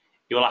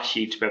 it will ask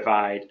you to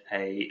provide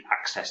a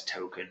access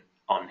token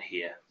on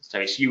here. So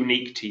it's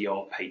unique to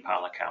your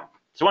PayPal account.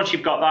 So once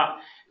you've got that,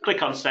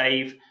 click on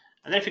save.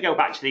 And then if we go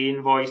back to the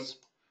invoice,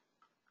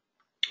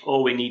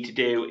 all we need to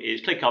do is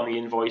click on the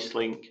invoice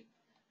link,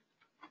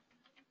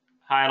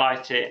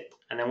 highlight it,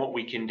 and then what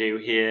we can do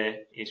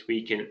here is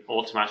we can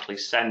automatically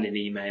send an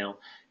email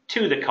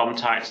to the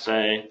contact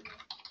saying,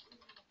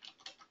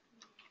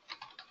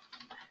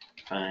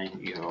 find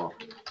your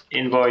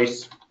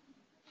invoice,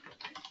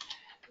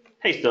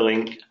 paste the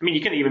link. I mean,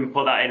 you can even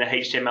put that in a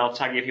HTML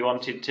tag if you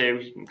wanted to.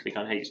 You can click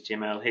on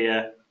HTML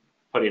here,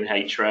 put in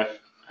href,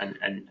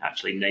 and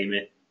actually name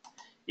it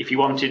if you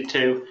wanted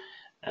to,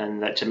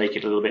 and to make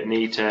it a little bit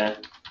neater.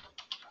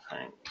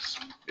 Thanks,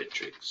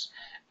 Bitrix.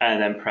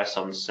 And then press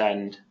on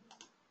send.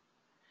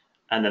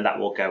 And then that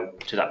will go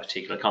to that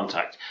particular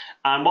contact.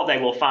 And what they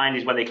will find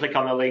is when they click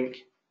on the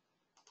link,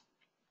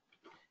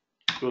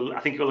 I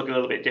think it will look a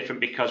little bit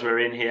different because we're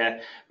in here,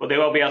 but they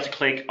will be able to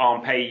click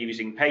on pay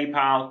using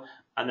PayPal,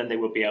 and then they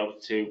will be able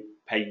to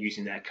pay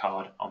using their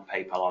card on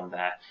PayPal on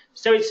there.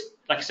 So it's,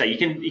 like I say,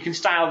 you can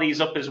style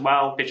these up as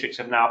well. Bitrix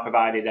have now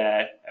provided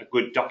a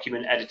good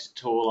document editor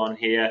tool on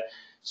here,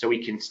 so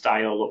we can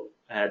style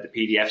up the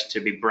PDFs to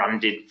be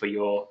branded for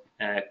your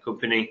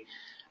company.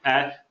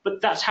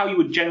 But that's how you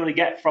would generally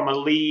get from a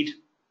lead,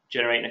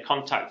 generating a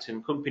contact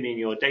and company in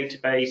your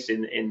database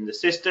in the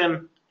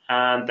system,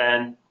 and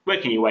then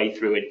working your way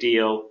through a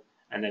deal,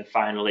 and then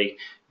finally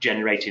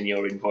generating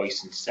your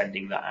invoice and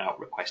sending that out,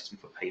 requesting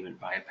for payment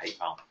via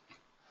PayPal.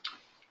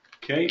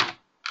 Okay.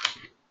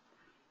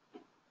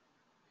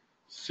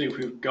 See if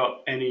we've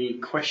got any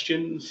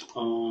questions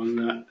on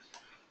that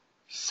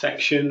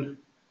section.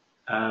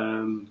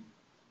 Do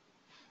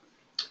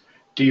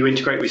you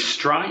integrate with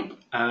Stripe?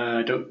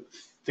 I don't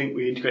think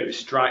we integrate with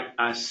Stripe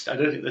I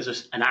don't think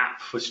there's an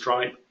app for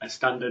Stripe as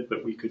standard,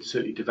 but we could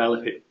certainly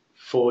develop it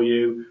for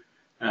you.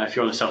 If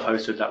you're on a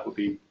self-hosted, that would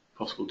be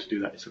possible to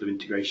do that sort of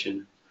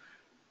integration.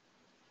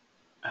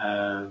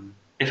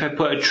 If I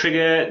put a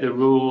trigger, the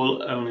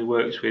rule only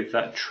works with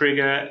that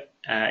trigger.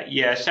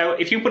 Yeah, so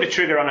if you put a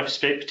trigger on a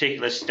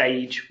particular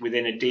stage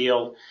within a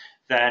deal,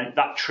 then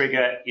that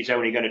trigger is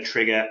only going to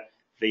trigger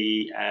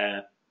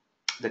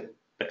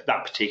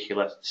that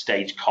particular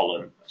stage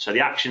column. So the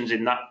actions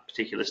in that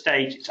particular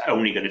stage, it's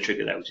only going to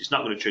trigger those. It's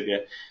not going to trigger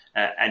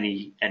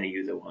any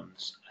other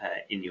ones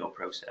in your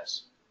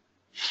process.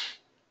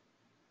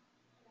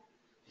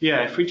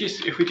 Yeah, if we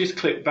just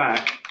click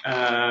back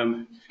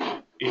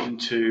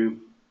into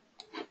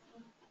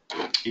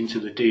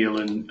the deal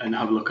and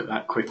have a look at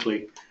that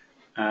quickly.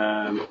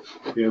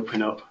 We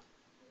open up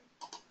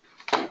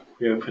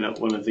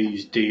one of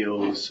these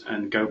deals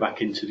and go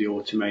back into the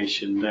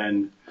automation.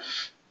 Then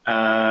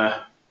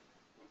I've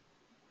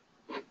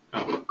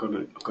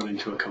gone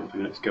into a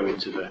company. Let's go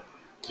into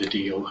the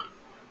deal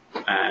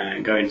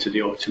and go into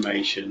the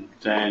automation.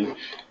 Then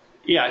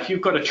yeah, if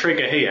you've got a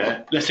trigger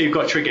here, let's say you've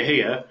got a trigger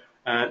here.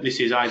 This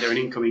is either an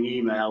incoming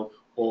email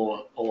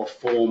or a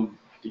form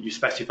that you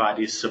specified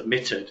is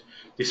submitted.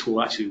 This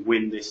will actually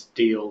win this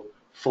deal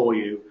for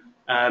you.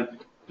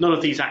 None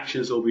of these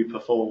actions will be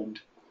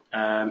performed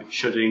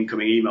should an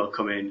incoming email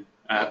come in.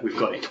 We've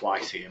got it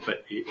twice here,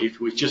 but if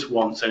it was just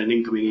once and an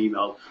incoming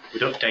email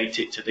would update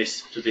it to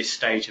this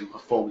stage and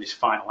perform this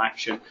final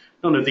action,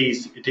 none of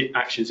these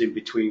actions in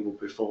between will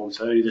perform.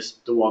 So only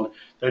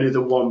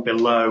the one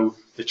below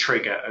the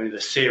trigger, only the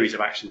series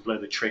of actions below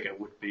the trigger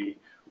would be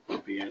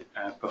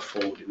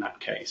performed in that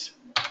case.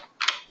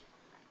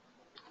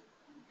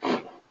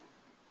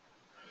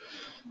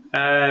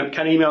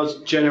 Can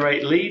emails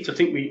generate leads? I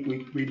think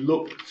we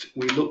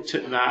looked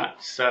at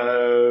that.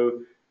 So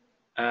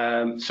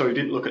we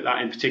didn't look at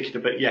that in particular,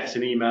 but yes,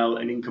 an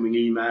incoming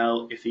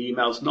email. If the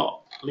email's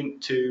not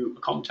linked to a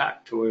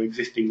contact or an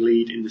existing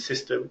lead in the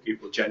system,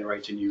 it will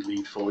generate a new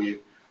lead for you.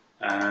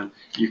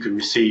 You can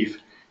receive,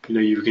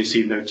 you can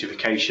receive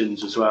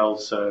notifications as well.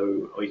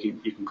 Or you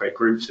can create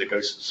groups that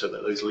goes so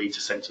that those leads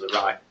are sent to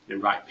the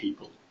right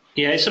people.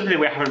 Yeah, it's something that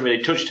we haven't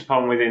really touched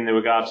upon within the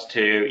regards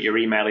to your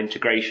email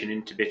integration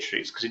into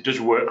Bitrix, because it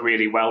does work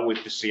really well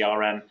with the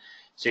CRM.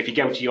 So if you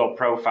go to your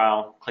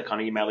profile, click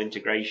on email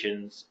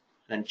integrations,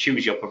 then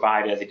choose your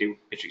provider.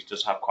 Bitrix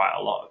does have quite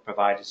a lot of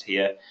providers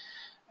here.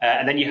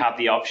 And then you have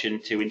the option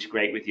to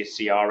integrate with your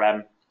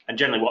CRM. And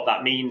generally what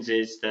that means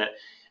is that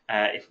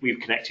if we've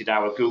connected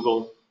our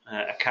Google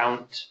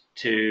account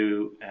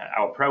to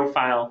our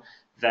profile,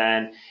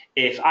 then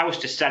if I was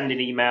to send an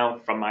email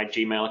from my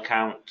Gmail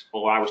account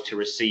or I was to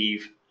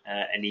receive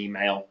an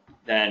email,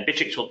 then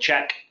Bitrix will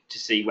check to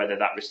see whether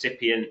that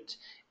recipient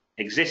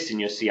exists in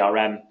your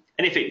CRM.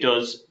 And if it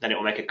does, then it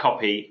will make a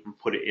copy and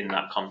put it in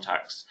that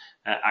contacts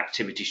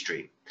activity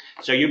stream.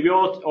 So you'll be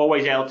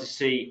always able to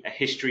see a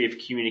history of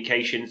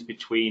communications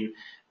between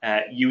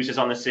users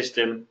on the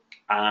system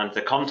and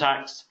the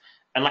contacts.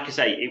 And like I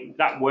say,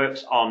 that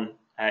works on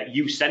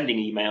you sending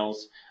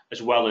emails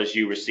as well as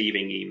you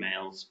receiving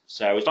emails.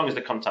 So as long as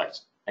the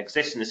contact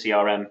exists in the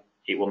CRM,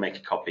 it will make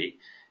a copy.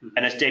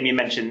 And as Damien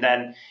mentioned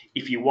then,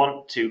 if you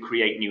want to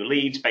create new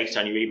leads based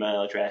on your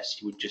email address,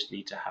 you would just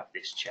need to have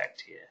this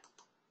checked here.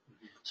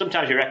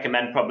 Sometimes we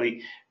recommend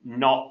probably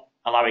not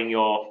allowing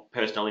your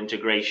personal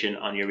integration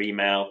on your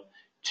email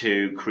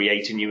to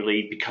create a new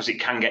lead, because it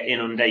can get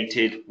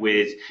inundated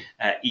with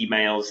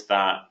emails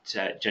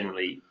that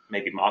generally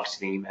maybe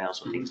marketing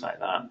emails or things like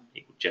that.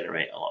 It will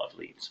generate a lot of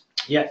leads.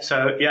 Yeah,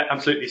 so yeah,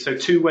 absolutely. So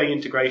two-way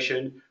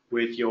integration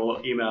with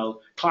your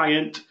email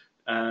client,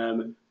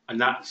 and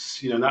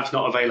that's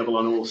not available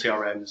on all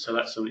CRMs. So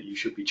that's something you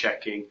should be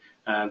checking.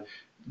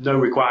 No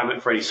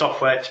requirement for any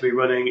software to be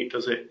running. It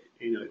does it,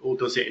 it all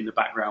does it in the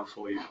background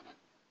for you.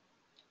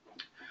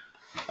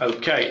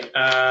 Okay.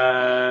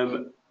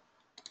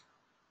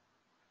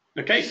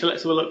 Okay, so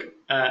let's have a look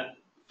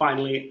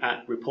finally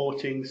at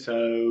reporting.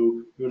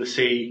 So we want to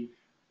see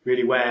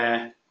really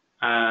where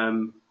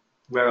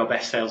our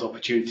best sales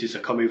opportunities are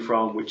coming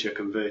from, which are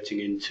converting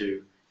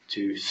into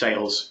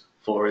sales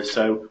for us.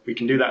 So we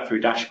can do that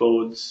through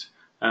dashboards.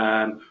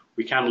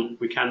 We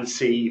can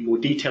see more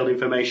detailed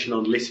information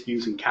on list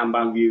views and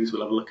Kanban views.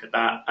 We'll have a look at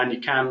that, and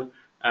you can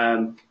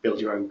build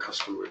your own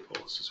custom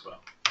reports as well.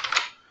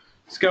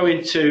 Let's go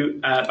into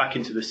back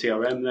into the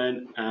CRM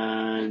then,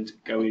 and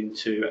go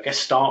into, I guess,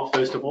 start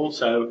first of all.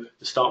 So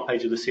the start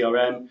page of the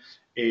CRM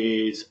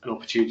is an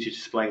opportunity to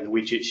display the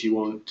widgets you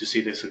want to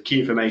see. There's some key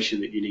information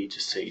that you need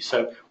to see.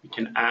 So we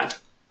can add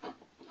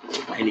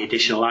any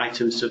additional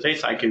items to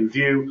this. I can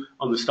view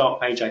on the start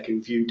page. I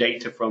can view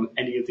data from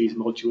any of these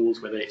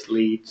modules, whether it's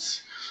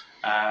leads,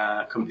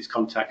 companies,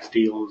 contacts,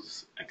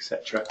 deals,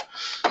 etc.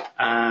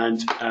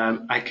 And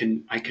I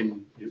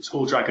can it's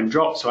all drag and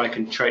drop, so I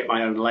can create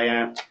my own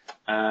layout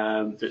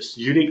that's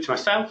unique to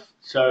myself.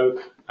 So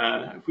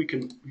if we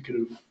can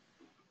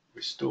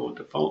restore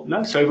default.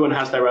 No, so everyone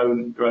has their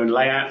own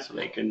layout, so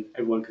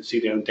everyone can see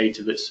their own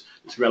data that's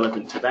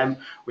relevant to them.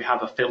 We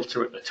have a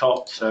filter at the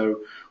top, so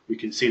we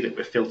can see that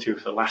we're filtering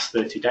for the last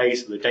 30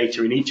 days. So the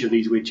data in each of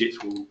these widgets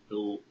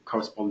will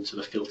correspond to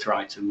the filter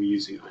item we're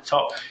using at the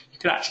top. You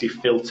can actually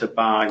filter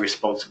by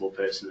responsible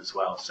person as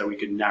well, so we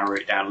can narrow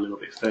it down a little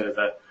bit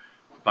further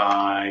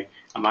by,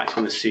 I might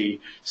want to see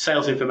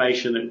sales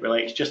information that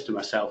relates just to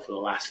myself for the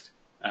last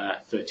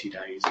 30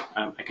 days.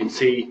 I can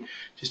see,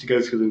 just to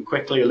go through them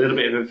quickly, a little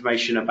bit of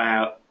information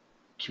about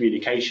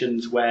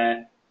communications,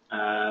 where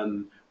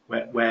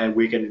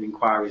we're getting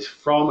inquiries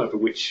from, over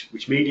which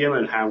medium,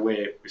 and how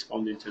we're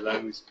responding to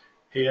those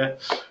here.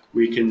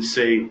 We can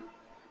see, in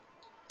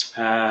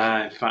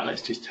fact,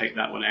 let's just take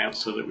that one out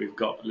so that we've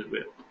got a little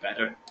bit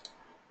better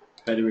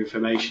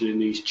information in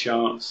these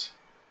charts.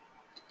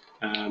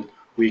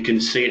 We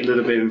can see a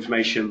little bit of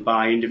information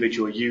by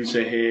individual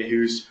user here,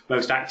 who's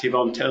most active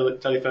on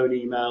telephone,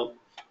 email,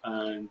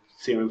 and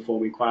CRM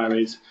form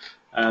inquiries.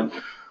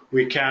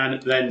 We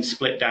can then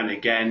split down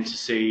again to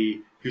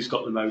see who's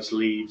got the most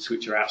leads,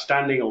 which are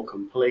outstanding or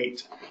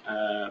complete,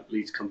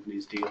 leads,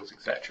 companies, deals,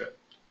 etc.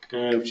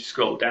 We just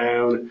scroll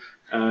down.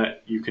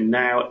 You can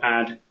now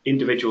add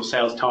individual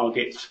sales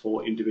targets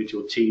for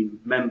individual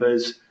team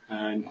members,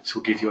 and this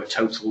will give you a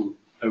total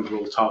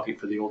overall target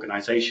for the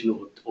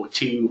organisation or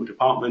team or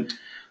department.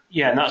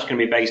 Yeah, and that's going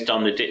to be based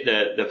on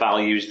the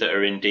values that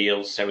are in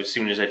deals. So as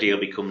soon as a deal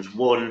becomes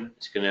one,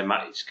 it's going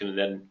to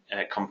then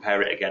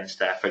compare it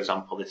against for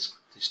example, this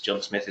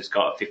John Smith has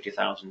got a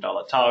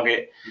 $50,000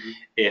 target. Mm-hmm.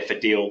 If a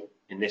deal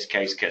in this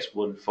case gets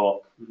one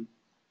for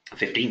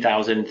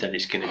 $15,000, then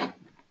it's going to,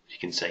 you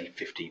can say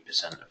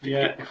 15% of 50%.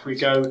 Yeah, if we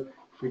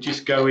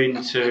just go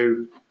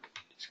into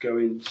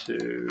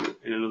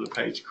in another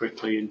page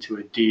quickly into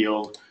a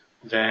deal,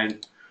 then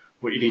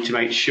what you need to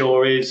make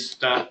sure is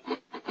that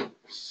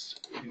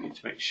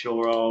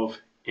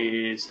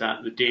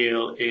the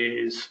deal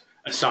is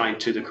assigned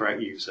to the correct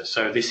user.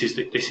 So this is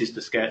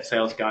the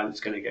sales guy that's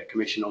going to get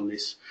commission on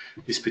this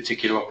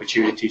particular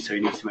opportunity. So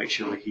you need to make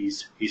sure that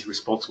he's a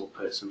responsible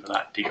person for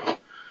that deal.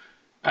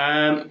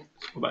 Let's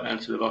go back down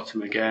to the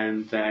bottom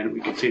again. Then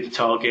we can see the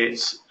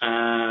targets.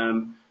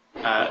 A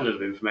little bit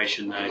of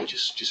information there,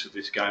 just with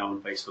this guy on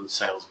based on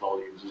sales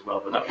volumes as well.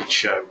 But that would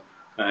show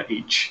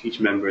each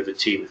member of the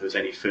team if there's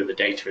any further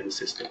data in the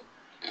system.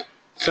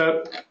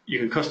 So you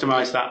can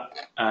customize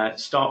that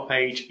start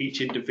page. Each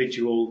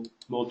individual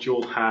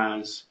module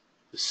has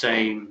the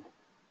same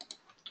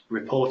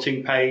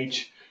reporting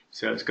page.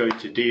 So let's go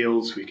into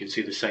deals. We can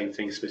see the same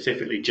thing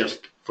specifically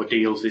just for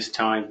deals this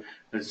time.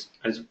 As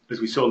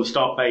we saw on the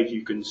start page,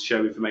 you can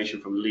show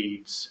information from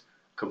leads,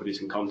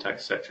 companies and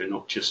contacts, etc.,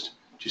 not just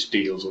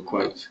deals or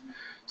quotes.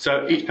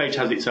 So each page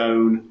has its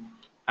own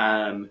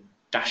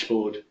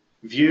dashboard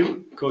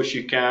view. Of course,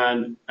 you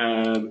can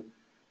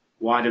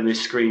widen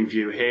this screen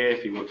view here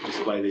if you want to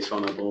display this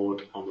on a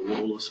board on the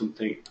wall or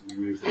something, and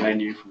remove the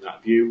menu from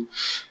that view.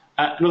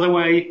 Another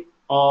way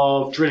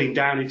of drilling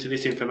down into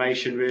this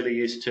information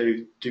really is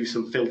to do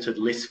some filtered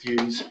list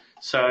views.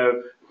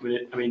 So,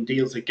 I mean,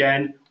 deals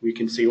again, we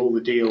can see all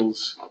the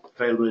deals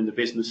available in the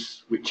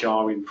business which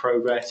are in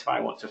progress. If I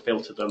want to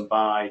filter them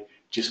by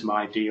just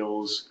my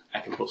deals, I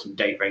can put some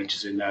date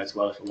ranges in there as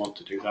well if I want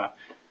to do that.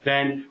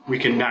 Then we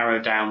can narrow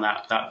down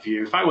that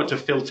view. If I want to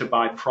filter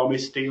by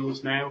promised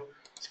deals now,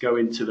 let's go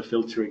into the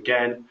filter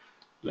again.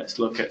 Let's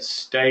look at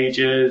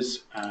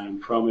stages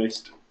and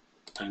promised,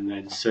 and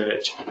then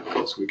search. And of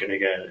course, we're going to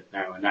get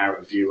now a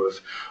narrow view of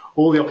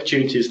all the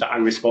opportunities that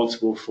I'm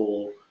responsible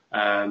for,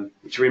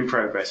 which are in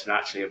progress and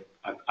actually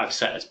I've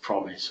set as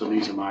promised. So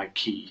these are my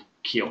key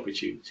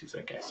opportunities,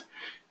 I guess.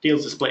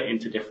 Deals are split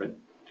into different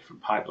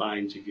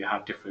pipelines. If you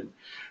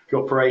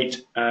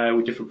operate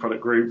with different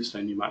product groups,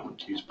 then you might want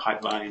to use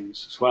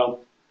pipelines as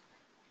well.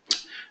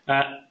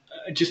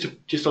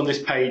 Just on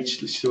this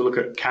page, let's have a look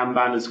at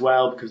Kanban as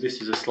well, because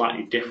this is a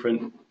slightly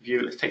different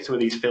view. Let's take some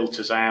of these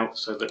filters out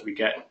so that we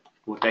get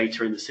more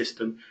data in the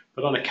system.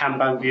 But on a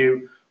Kanban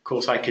view, of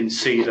course, I can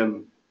see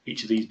them,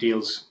 each of these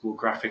deals more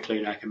graphically,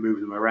 and I can move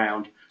them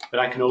around.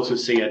 But I can also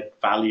see a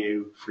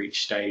value for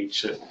each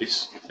stage. So at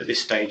this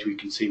stage, we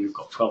can see we've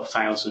got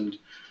 $12,000.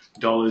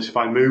 If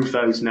I move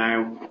those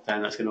now,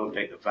 then that's going to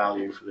update the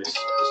value for this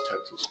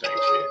total stage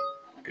here.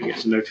 I'm going to get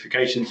some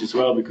notifications as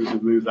well because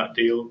we've moved that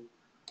deal.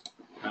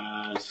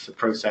 It's a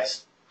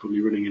process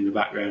probably running in the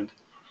background.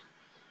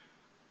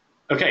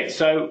 Okay,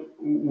 so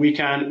we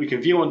can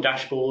view on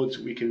dashboards,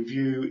 we can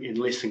view in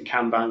list and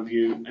Kanban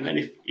view, and then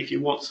if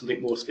you want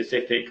something more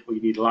specific or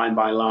you need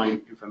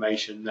line-by-line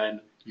information,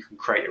 then you can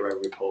create your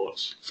own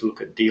reports. So look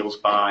at deals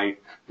by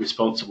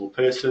responsible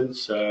person.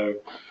 So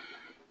you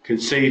can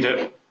see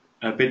that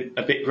a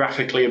bit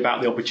graphically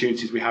about the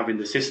opportunities we have in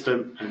the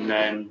system, and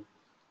then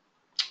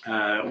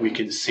we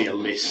can see a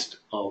list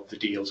of the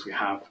deals we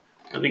have.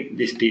 I think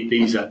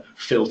these are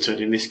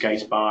filtered in this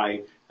case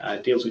by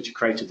deals which are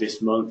created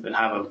this month and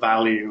have a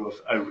value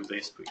of over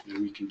this, but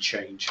we can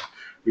change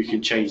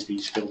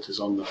these filters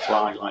on the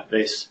fly like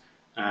this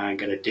and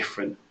get a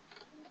different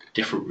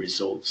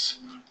results.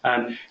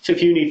 So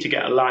if you need to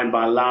get a line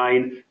by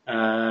line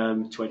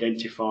to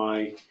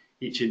identify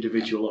each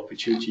individual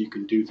opportunity, you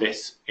can do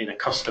this in a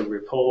custom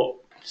report.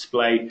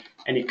 Display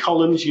any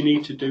columns you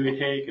need to do in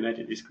here. You can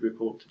edit this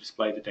report to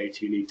display the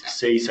data you need to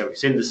see. So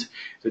it's in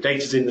the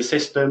data's in the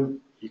system.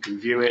 You can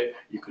view it.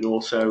 You can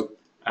also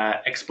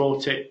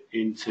export it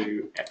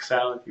into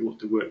Excel if you want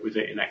to work with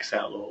it in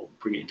Excel or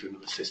bring it into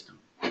another system.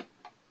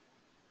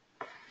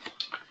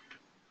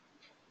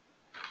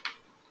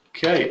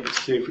 Okay,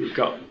 let's see if we've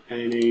got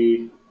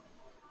any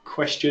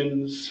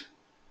questions.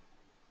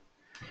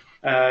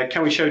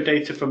 Can we show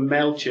data from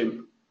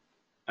MailChimp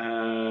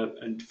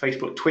and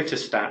Facebook Twitter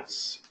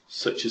stats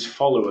such as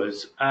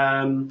followers?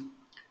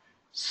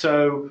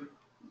 So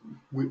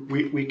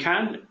we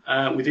can,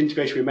 with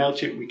integration with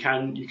MailChimp,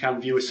 you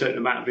can view a certain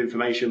amount of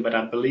information, but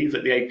I believe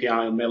that the API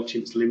on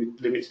MailChimp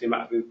limits the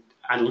amount of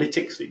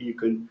analytics that you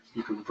can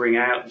bring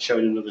out and show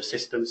in another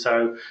system.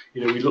 So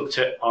we looked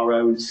at our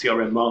own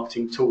CRM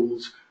marketing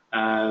tools.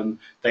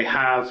 They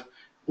have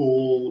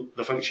all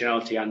the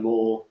functionality and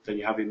more than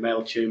you have in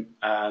MailChimp.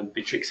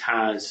 Bitrix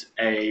has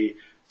a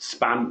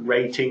spam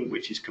rating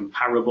which is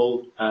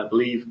comparable, I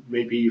believe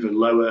maybe even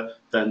lower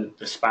than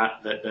the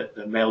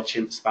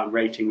MailChimp spam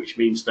rating, which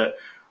means that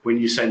when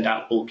you send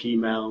out bulk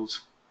emails,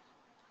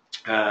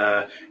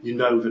 you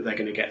know that they're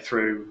going to get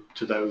through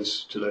to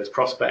those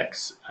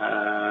prospects.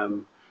 Yeah,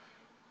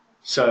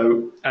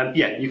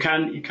 you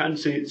can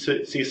see a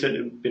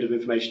certain bit of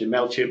information in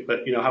MailChimp,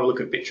 but have a look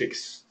at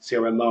Bitrix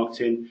CRM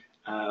marketing.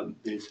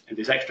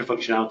 There's extra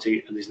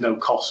functionality and there's no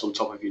cost on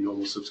top of your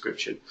normal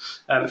subscription.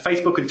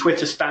 Facebook and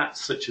Twitter stats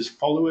such as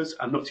followers,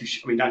 I'm not too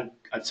sure. I mean,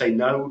 I'd say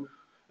no.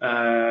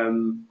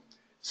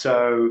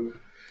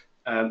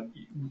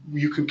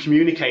 You can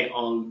communicate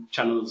on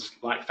channels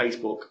like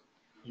Facebook.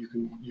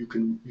 You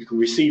can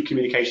receive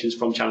communications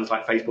from channels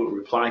like Facebook and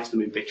reply to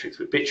them in Bitrix,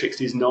 but Bitrix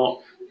is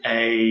not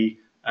a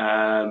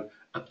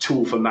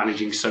tool for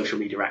managing social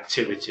media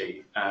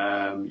activity.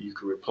 You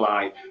can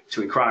reply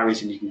to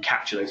inquiries and you can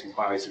capture those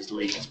inquiries as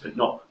leads, but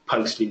not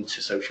post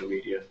into social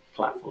media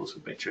platforms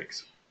with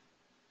Bitrix.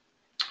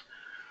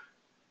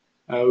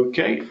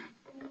 Okay.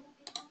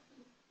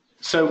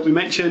 So we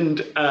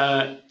mentioned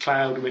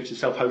cloud, we mentioned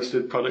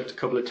self-hosted product a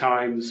couple of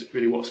times.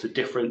 Really, what's the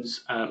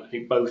difference? I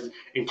think both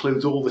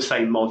includes all the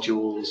same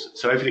modules.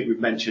 So everything we've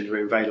mentioned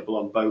are available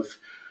on both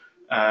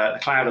the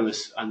cloud and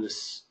the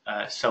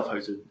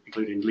self-hosted,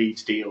 including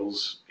leads,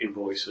 deals,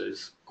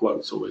 invoices,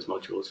 quotes, all those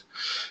modules.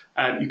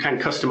 You can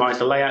customize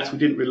the layouts. We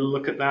didn't really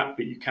look at that,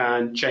 but you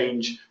can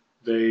change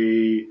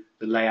the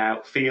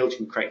layout fields. You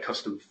can create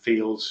custom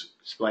fields,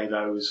 display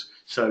those.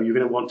 So you're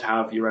going to want to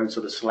have your own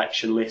sort of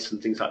selection lists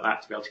and things like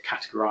that to be able to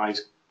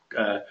categorize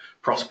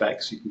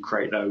prospects. You can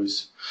create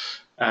those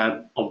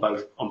on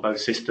both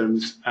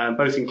systems.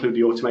 Both include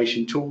the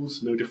automation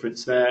tools. No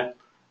difference there.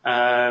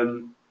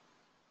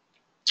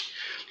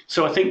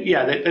 So I think,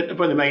 yeah,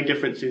 one of the main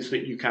differences is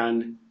that you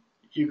can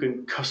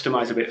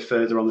customize a bit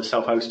further on the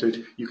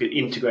self-hosted. You can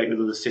integrate with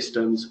other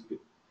systems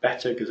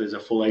better because there's a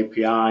full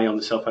API on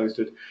the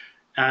self-hosted,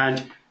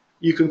 and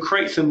you can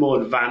create some more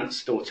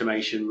advanced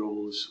automation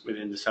rules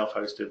within the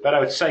self-hosted. But I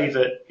would say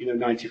that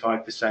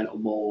 95% or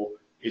more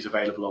is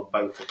available on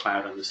both the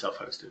cloud and the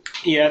self-hosted.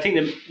 Yeah, I think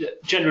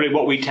that generally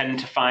what we tend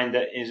to find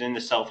that is in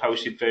the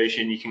self-hosted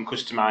version, you can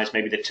customize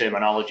maybe the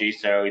terminology.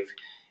 So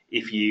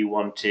if you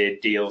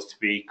wanted deals to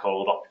be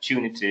called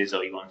opportunities,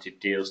 or you wanted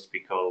deals to be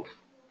called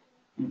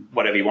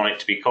whatever you want it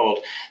to be called,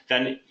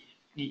 then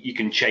you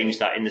can change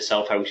that in the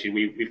self-hosted.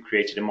 We've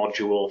created a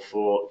module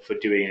for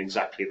doing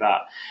exactly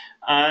that.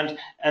 And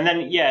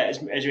then, yeah,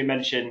 as we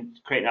mentioned,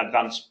 creating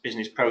advanced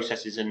business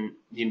processes and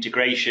the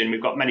integration. We've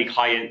got many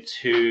clients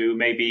who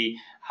maybe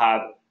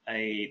have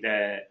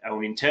their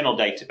own internal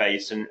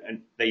database, and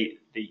they've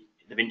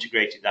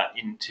integrated that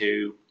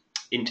into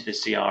the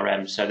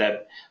CRM. So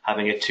they're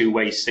having a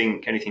two-way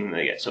sync. Anything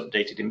that gets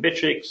updated in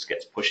Bitrix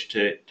gets pushed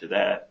to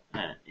their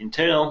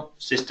internal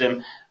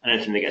system, and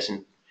anything that gets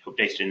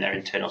updated in their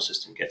internal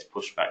system gets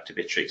pushed back to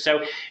Bitrix.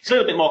 So it's a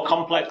little bit more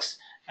complex,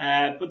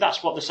 but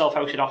that's what the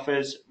self-hosted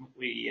offers.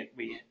 We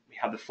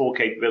have the full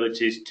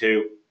capabilities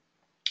to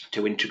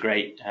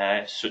integrate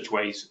such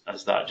ways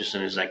as that, just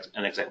as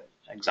an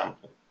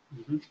example.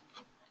 Mm-hmm.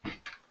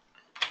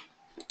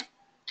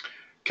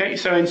 Okay,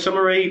 so in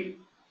summary,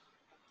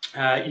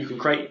 you can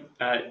create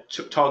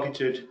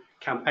targeted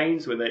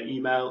campaigns, whether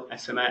email,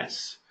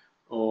 SMS,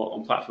 or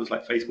on platforms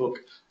like Facebook.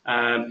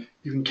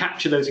 You can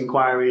capture those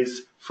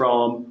inquiries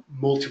from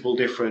multiple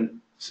different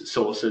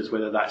sources,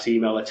 whether that's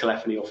email or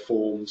telephony or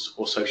forms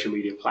or social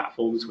media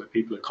platforms where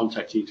people are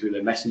contacting you through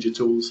their messenger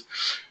tools.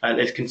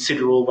 There's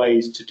considerable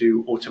ways to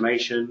do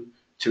automation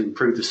to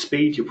improve the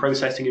speed you're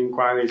processing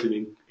inquiries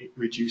and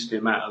reduce the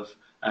amount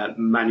of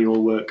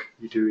manual work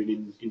you're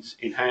doing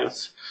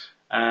in-house.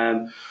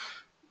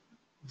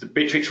 The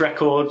Bitrix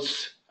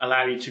records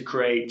allow you to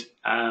create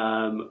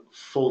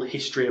full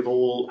history of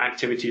all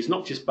activities,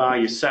 not just by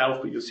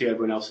yourself, but you'll see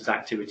everyone else's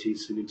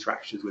activities and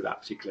interactions with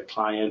that particular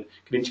client.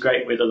 You can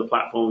integrate with other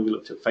platforms. We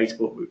looked at Facebook,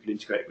 but we can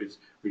integrate with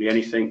really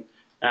anything.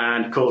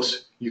 And of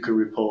course, you can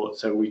report,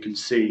 so we can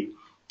see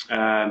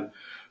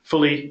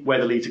fully where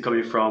the leads are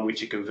coming from,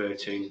 which are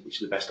converting,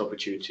 which are the best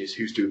opportunities,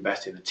 who's doing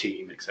best in the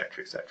team,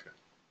 etc., etc.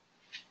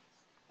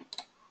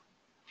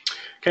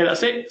 Okay,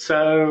 that's it.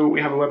 So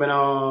we have a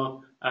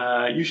webinar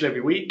usually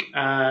every week.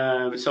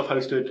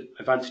 Self-hosted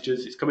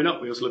advantages is coming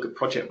up. We also look at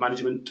project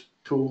management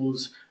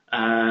tools. We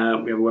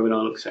have a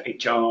webinar that looks at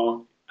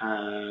HR,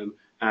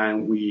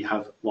 and we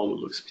have one that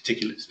looks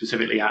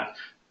specifically at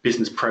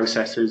business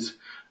processes.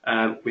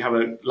 We have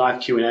a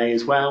live Q&A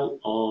as well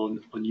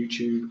on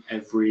YouTube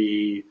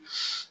every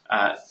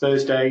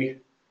Thursday.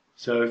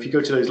 So if you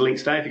go to those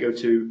links there, if you go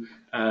to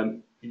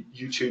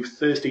YouTube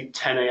Thursday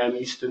 10 a.m.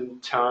 Eastern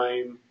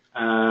time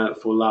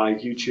for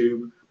live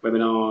YouTube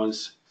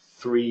webinars,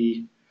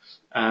 10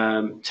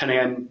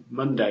 a.m.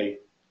 Monday,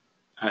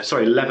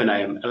 11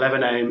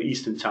 a.m.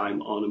 Eastern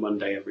time on a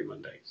Monday, every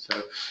Monday.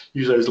 So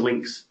use those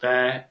links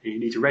there. You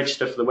need to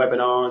register for the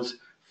webinars.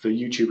 For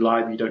YouTube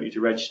Live, you don't need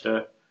to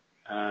register.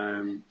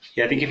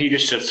 Yeah, I think if you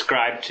just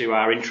subscribe to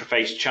our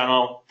Interface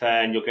channel,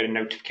 then you'll get a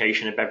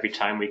notification of every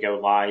time we go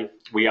live.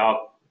 We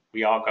are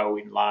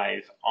going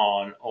live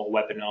on all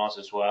webinars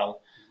as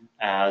well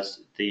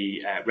as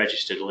the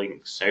registered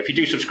links. So if you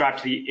do subscribe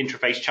to the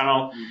Interface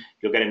channel,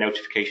 you'll get a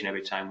notification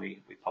every time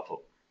we pop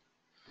up.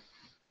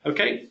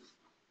 Okay.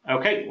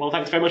 Okay, well,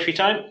 thanks very much for your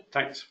time.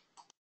 Thanks.